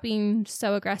 without being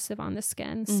so aggressive on the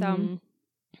skin. So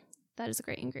that is a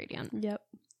great ingredient. Yep.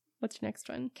 What's your next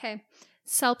one? Okay.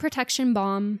 Cell Protection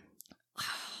Balm.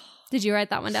 Did you write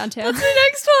that one down too? That's the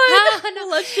next one. No,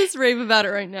 let's just rave about it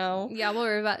right now. Yeah, we'll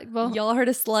rave about it. Well, y'all heard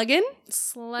of slugging?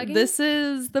 Slugging? This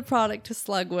is the product to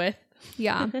slug with.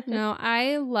 Yeah. No,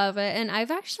 I love it. And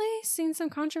I've actually seen some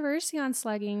controversy on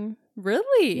slugging.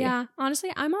 Really? Yeah.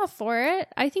 Honestly, I'm all for it.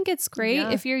 I think it's great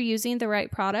if you're using the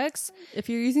right products. If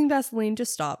you're using Vaseline,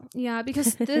 just stop. Yeah,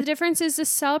 because the difference is the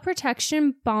Cell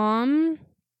Protection Balm.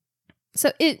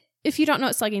 So if you don't know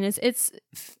what slugging is,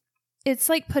 it's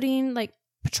like putting like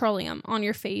petroleum on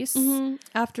your face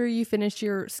after you finish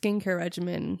your skincare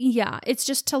regimen. Yeah, it's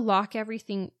just to lock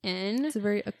everything in. It's a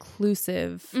very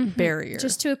occlusive barrier.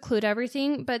 Just to occlude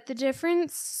everything. But the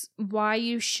difference why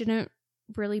you shouldn't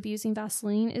really be using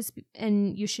Vaseline is,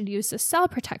 and you should use the Cell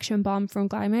Protection Balm from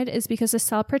Glymed, is because the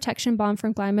Cell Protection Balm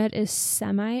from Glymed is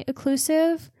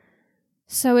semi-occlusive.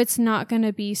 So it's not going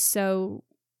to be so,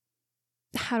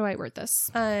 how do I word this?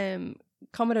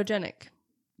 Comedogenic.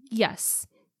 Yes.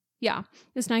 Yeah.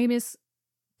 It's not going to be as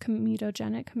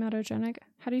comedogenic.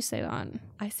 How do you say that?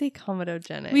 I say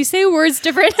comedogenic. We say words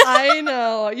different. I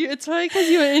know. It's probably because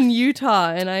you were in Utah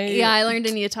and I learned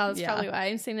in Utah. That's probably why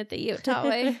I'm saying it the Utah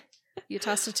way.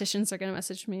 Utah statisticians are going to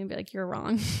message me and be like, you're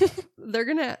wrong. They're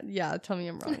going to, tell me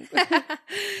I'm wrong.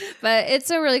 But it's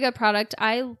a really good product.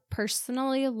 I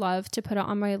personally love to put it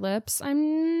on my lips.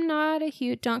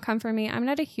 Don't come for me. I'm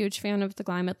not a huge fan of the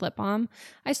Glymed lip balm.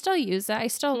 I still use it. I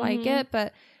still like it.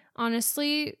 But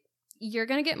honestly, you're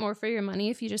going to get more for your money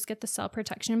if you just get the Cell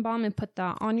Protection Balm and put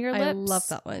that on your lips. I love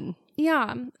that one.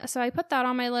 Yeah. So I put that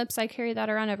on my lips. I carry that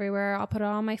around everywhere. I'll put it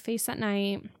on my face at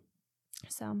night.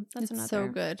 So that's another so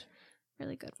good.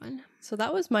 Really good one. So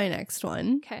that was my next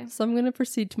one. Okay. So I'm going to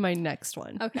proceed to my next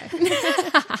one. Okay.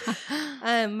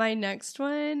 My next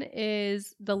one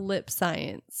is the Lip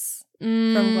Science from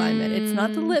Glymed. It's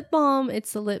not the lip balm,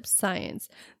 it's the Lip Science.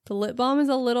 The lip balm is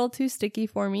a little too sticky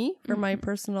for me, for my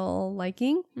personal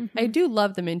liking. I do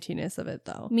love the mintiness of it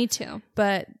though. Me too.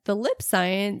 But the Lip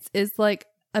Science is like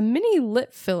a mini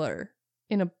lip filler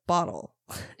in a bottle.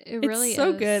 It really it's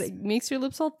so is. good. It makes your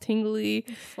lips all tingly.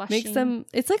 Flushing. Makes them,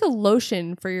 it's like a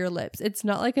lotion for your lips. It's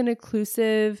not like an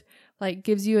occlusive, like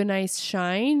gives you a nice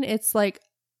shine. It's like,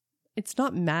 it's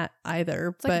not matte either,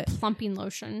 it's like a plumping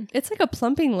lotion. It's like a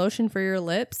plumping lotion for your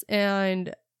lips.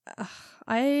 And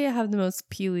I have the most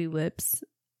peely lips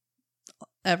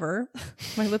ever.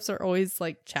 My lips are always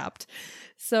like chapped.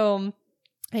 So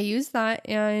I use that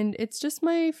and it's just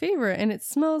my favorite and it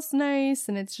smells nice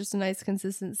and it's just a nice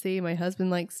consistency. My husband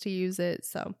likes to use it.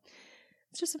 So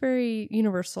it's just a very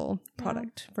universal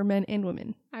product for men and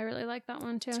women. I really like that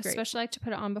one too. Especially like to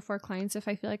put it on before clients if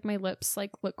I feel like my lips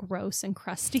like look gross and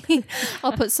crusty.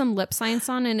 I'll put some Lip Science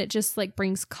on and it just like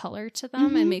brings color to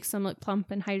them and makes them look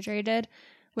plump and hydrated.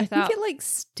 I think it like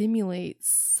stimulates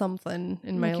something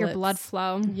in my your lips. blood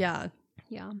flow. Yeah.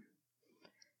 Yeah.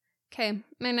 Okay,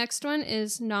 my next one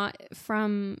is not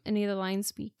from any of the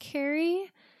lines we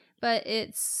carry, but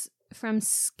it's from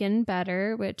Skin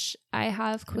Better, which I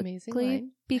have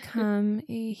quickly become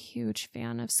a huge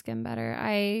fan of Skin Better.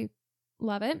 I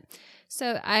love it.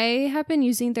 So I have been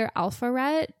using their Alpha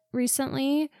Ret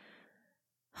recently.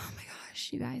 Oh my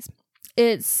gosh, you guys.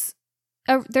 It's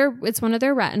one of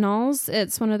their retinols.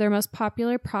 It's one of their most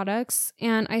popular products.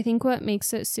 And I think what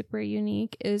makes it super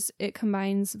unique is it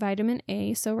combines vitamin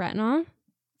A, so retinol,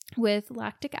 with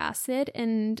lactic acid.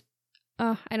 And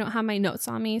I don't have my notes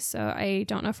on me, so I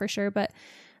don't know for sure. But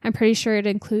I'm pretty sure it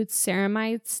includes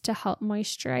ceramides to help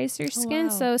moisturize your skin. wow.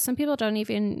 So some people don't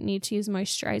even need to use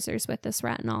moisturizers with this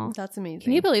retinol. That's amazing.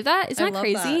 Can you believe that? Isn't I that love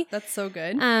crazy? That's so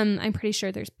good. I'm pretty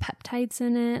sure there's peptides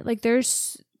in it. Like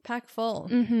there's, Pack full.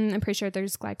 I'm pretty sure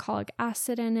there's glycolic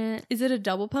acid in it. Is it a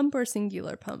double pump or a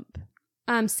singular pump?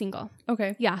 Single.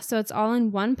 Okay. Yeah. So it's all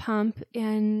in one pump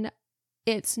and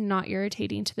it's not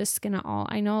irritating to the skin at all.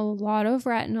 I know a lot of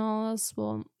retinols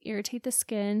will irritate the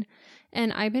skin,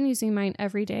 and I've been using mine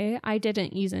every day. I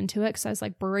didn't ease into it because I was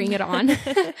like, bring it on.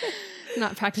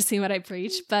 Not practicing what I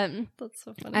preach, but That's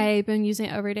so funny. I've been using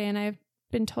it every day and I've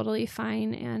been totally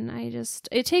fine. And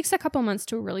it takes a couple months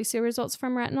to really see results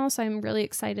from retinol. So I'm really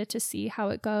excited to see how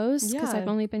it goes because Yeah. I've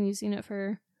only been using it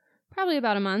for probably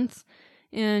about a month.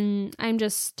 And I'm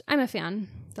a fan.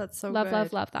 That's so love,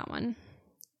 good. love that one.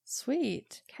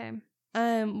 Sweet. Okay.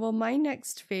 Well, my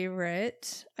next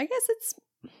favorite, I guess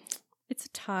it's a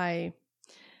tie.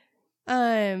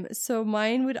 So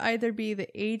mine would either be the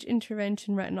Age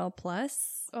Intervention Retinol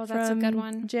Plus. Oh, that's a good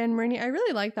one. Jan Marini. I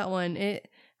really like that one. It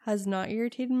has not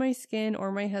irritated my skin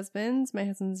or my husband's. My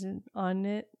husband's on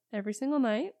it every single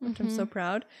night, which I'm so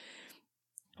proud.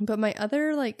 But my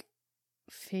other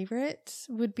favorite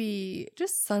would be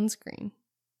just sunscreen.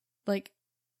 Like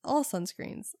all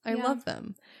sunscreens. I Yeah. love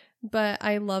them. But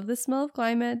I love the smell of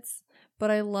Glymeds, but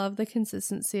I love the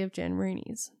consistency of Jan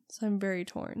Marini's. So I'm very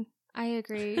torn. I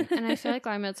agree. And I feel like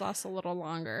Glymeds last a little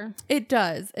longer. It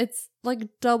does. It's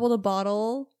like double the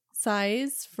bottle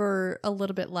size for a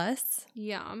little bit less.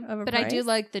 Yeah. Of a But I do price?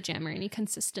 like the Jan Marini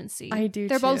consistency. I do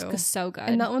They're too. both so good.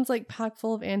 And that one's packed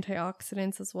full of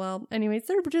antioxidants as well. Anyways,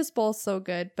 they're just both so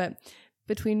good. But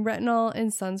between retinol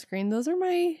and sunscreen, those are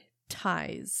my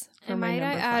ties. For And my might I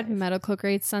number add 5. medical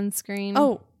grade sunscreen?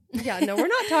 Oh, yeah. No, we're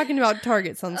not talking about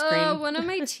Target sunscreen. One of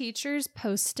my teachers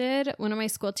posted, one of my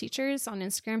school teachers on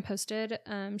Instagram posted,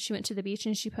 she went to the beach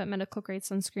and she put medical grade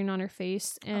sunscreen on her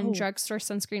face and Oh. drugstore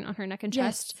sunscreen on her neck and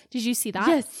Yes. chest. Did you see that?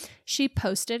 Yes. She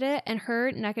posted it and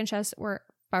her neck and chest were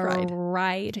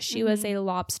fried. She was a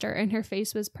lobster and her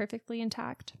face was perfectly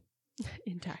intact.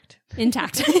 Intact.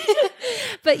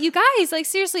 But you guys,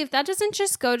 seriously, if that doesn't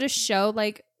just go to show,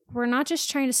 we're not just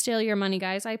trying to steal your money,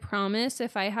 guys. I promise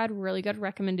if I had really good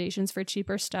recommendations for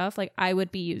cheaper stuff, I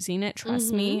would be using it.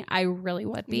 Trust me, I really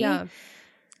would be. Yeah.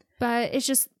 But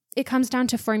it comes down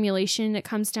to formulation. It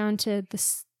comes down to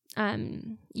this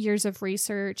years of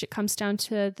research. It comes down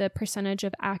to the percentage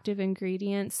of active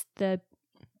ingredients,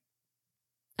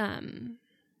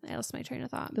 I lost my train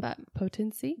of thought. But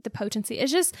Potency. the potency.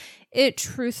 It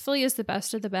truthfully is the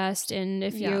best of the best. And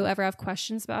if you Yeah. ever have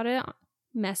questions about it,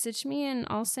 message me and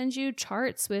I'll send you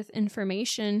charts with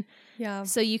information Yeah.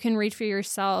 so you can read for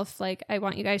yourself. I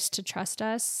want you guys to trust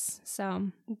us.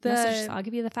 So message us. I'll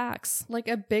give you the facts.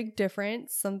 A big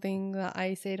difference, something that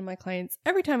I say to my clients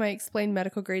every time I explain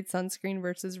medical grade sunscreen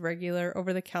versus regular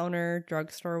over the counter,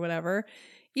 drugstore, whatever,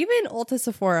 even Ulta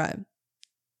Sephora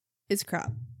is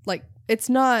crap. It's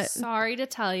not, Sorry to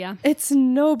tell you. it's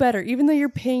no better. Even though you're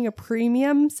paying a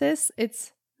premium, sis,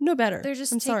 it's no better. They're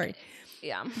just I'm sorry.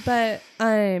 Yeah. But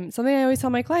something I always tell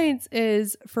my clients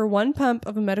is for one pump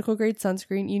of a medical grade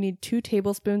sunscreen, you need 2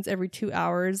 tablespoons every 2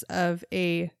 hours of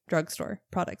a drugstore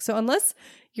product. So unless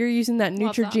you're using that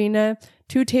Love that. Neutrogena,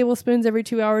 2 tablespoons every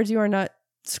 2 hours, you are not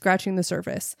scratching the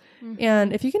surface.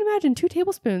 And if you can imagine 2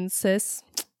 tablespoons, sis,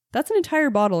 that's an entire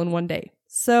bottle in one day.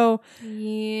 So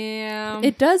Yeah.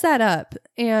 it does add up.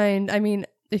 And I mean,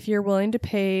 if you're willing to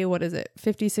pay, what is it,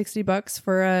 $50-$60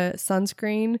 for a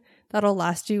sunscreen, that'll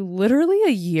last you literally a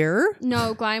year.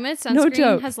 No, Glymed sunscreen No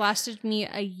joke. has lasted me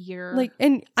a year.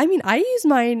 And I mean, I use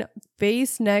mine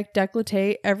face, neck,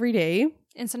 décolleté every day.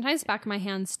 And sometimes back of my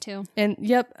hands too. And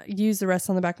use the rest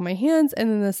on the back of my hands. And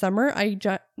in the summer, I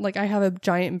have a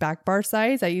giant back bar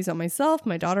size. I use it on myself,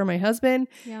 my daughter, my husband.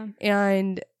 Yeah.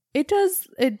 And it does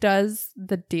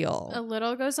the deal. A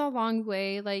little goes a long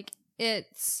way.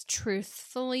 It's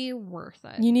truthfully worth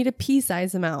it. You need a pea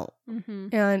size amount.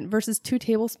 Mm-hmm. And versus 2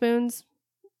 tablespoons,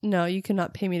 no, you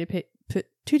cannot pay me to put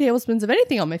 2 tablespoons of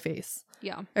anything on my face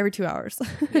Yeah. every 2 hours.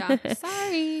 Yeah.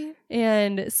 Sorry.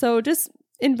 And so just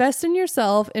invest in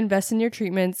yourself, invest in your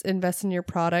treatments, invest in your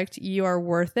product. You are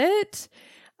worth it.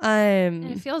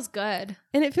 And it feels good.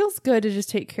 And it feels good to just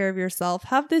take care of yourself.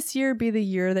 Have this year be the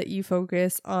year that you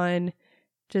focus on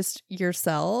just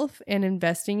yourself and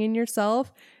investing in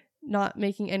yourself, not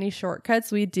making any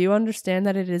shortcuts. We do understand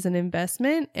that it is an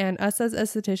investment, and us as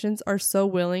estheticians are so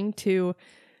willing to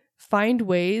find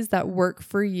ways that work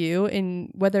for you,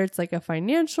 in whether it's a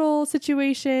financial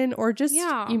situation or just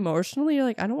emotionally. You're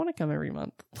I don't want to come every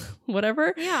month,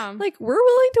 whatever. Yeah. We're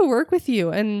willing to work with you.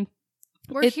 And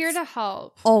We're here to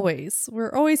help.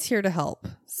 We're always here to help.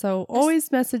 So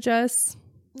always message us.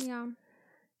 Yeah.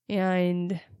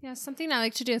 And yeah, something I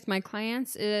like to do with my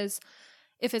clients is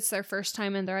if it's their first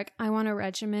time and they're like, I want a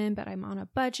regimen, but I'm on a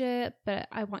budget, but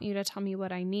I want you to tell me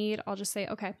what I need. I'll just say,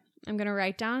 okay, I'm going to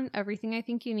write down everything I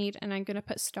think you need, and I'm going to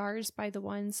put stars by the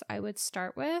ones I would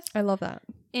start with. I love that.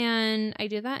 And I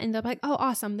do that, and they'll be like, oh,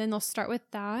 awesome. Then they'll start with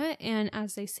that. And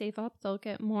as they save up, they'll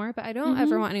get more. But I don't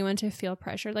ever want anyone to feel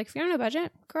pressured. Like, if you're on a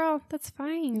budget, girl, that's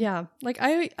fine. Yeah. Like,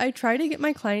 I try to get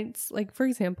my clients, like, for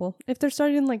example, if they're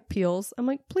starting like peels, I'm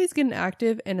like, please get an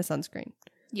active and a sunscreen.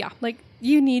 Yeah. Like,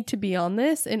 you need to be on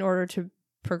this in order to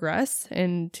progress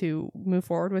and to move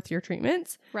forward with your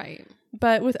treatments. Right.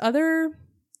 But with other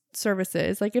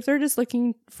services, like if they're just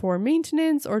looking for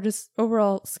maintenance or just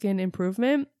overall skin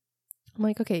improvement, I'm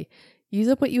like, okay, use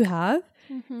up what you have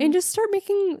and just start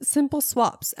making simple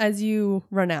swaps as you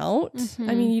run out.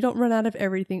 I mean, you don't run out of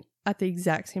everything at the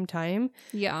exact same time.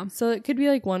 Yeah. So it could be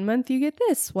like 1 month you get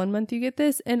this, 1 month you get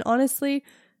this. And honestly,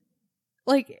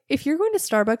 like if you're going to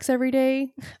Starbucks every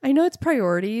day, I know it's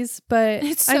priorities, but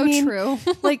it's so true.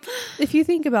 Like if you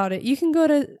think about it, you can go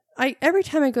to, every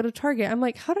time I go to Target, I'm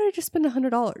like, how did I just spend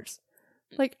 $100?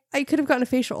 Like I could have gotten a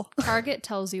facial. Target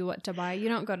tells you what to buy. You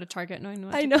don't go to Target knowing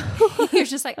what to know. buy. You're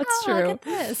just like, that's true. Look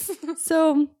at this.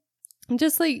 So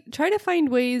just like try to find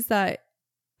ways that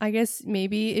I guess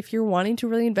maybe if you're wanting to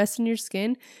really invest in your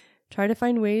skin, try to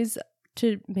find ways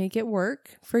to make it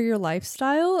work for your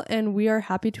lifestyle. And we are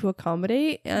happy to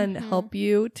accommodate and help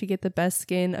you to get the best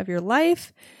skin of your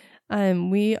life.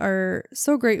 We are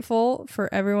so grateful for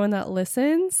everyone that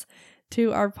listens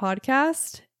to our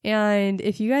podcast. And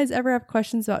if you guys ever have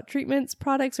questions about treatments,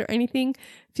 products, or anything,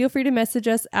 feel free to message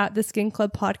us at the Skin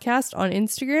Club Podcast on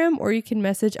Instagram, or you can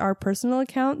message our personal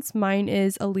accounts. Mine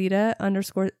is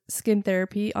Alita_skin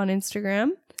therapy on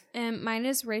Instagram. And mine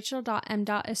is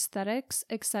Rachel.m.aesthetics,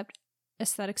 except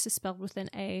aesthetics is spelled with an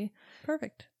A.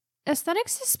 Perfect.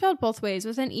 Aesthetics is spelled both ways,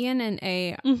 with an E and an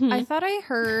A. I thought I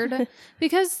heard,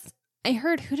 because I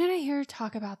heard, who did I hear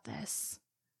talk about this?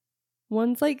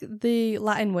 One's like the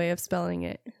Latin way of spelling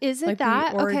it. Is it like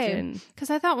that? Okay. Because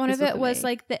I thought one of it was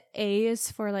like the A is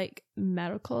for like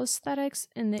medical aesthetics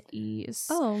and the E is.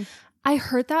 Oh. I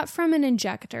heard that from an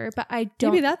injector, but I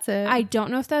don't. Maybe that's it. I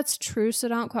don't know if that's true, so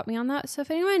don't quote me on that. So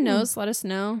if anyone knows, let us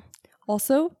know.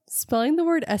 Also, spelling the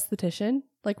word esthetician,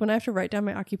 like when I have to write down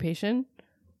my occupation,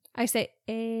 I say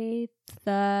aesthetician.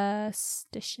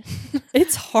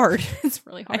 It's hard. It's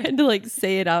really hard. I had to like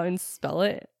say it out and spell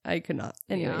it. I could not.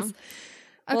 Anyways.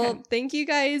 Yeah. Well, thank you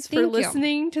guys for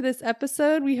listening to this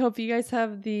episode. We hope you guys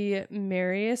have the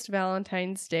merriest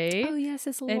Valentine's Day. Oh, yes,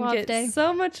 it's a and love get day.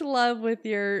 so much love with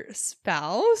your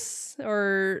spouse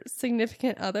or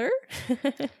significant other.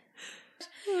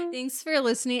 Thanks for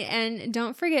listening, and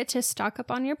don't forget to stock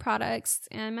up on your products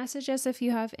and message us if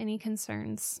you have any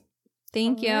concerns.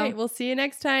 Thank you. All right, we'll see you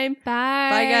next time. Bye.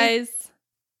 Bye, guys.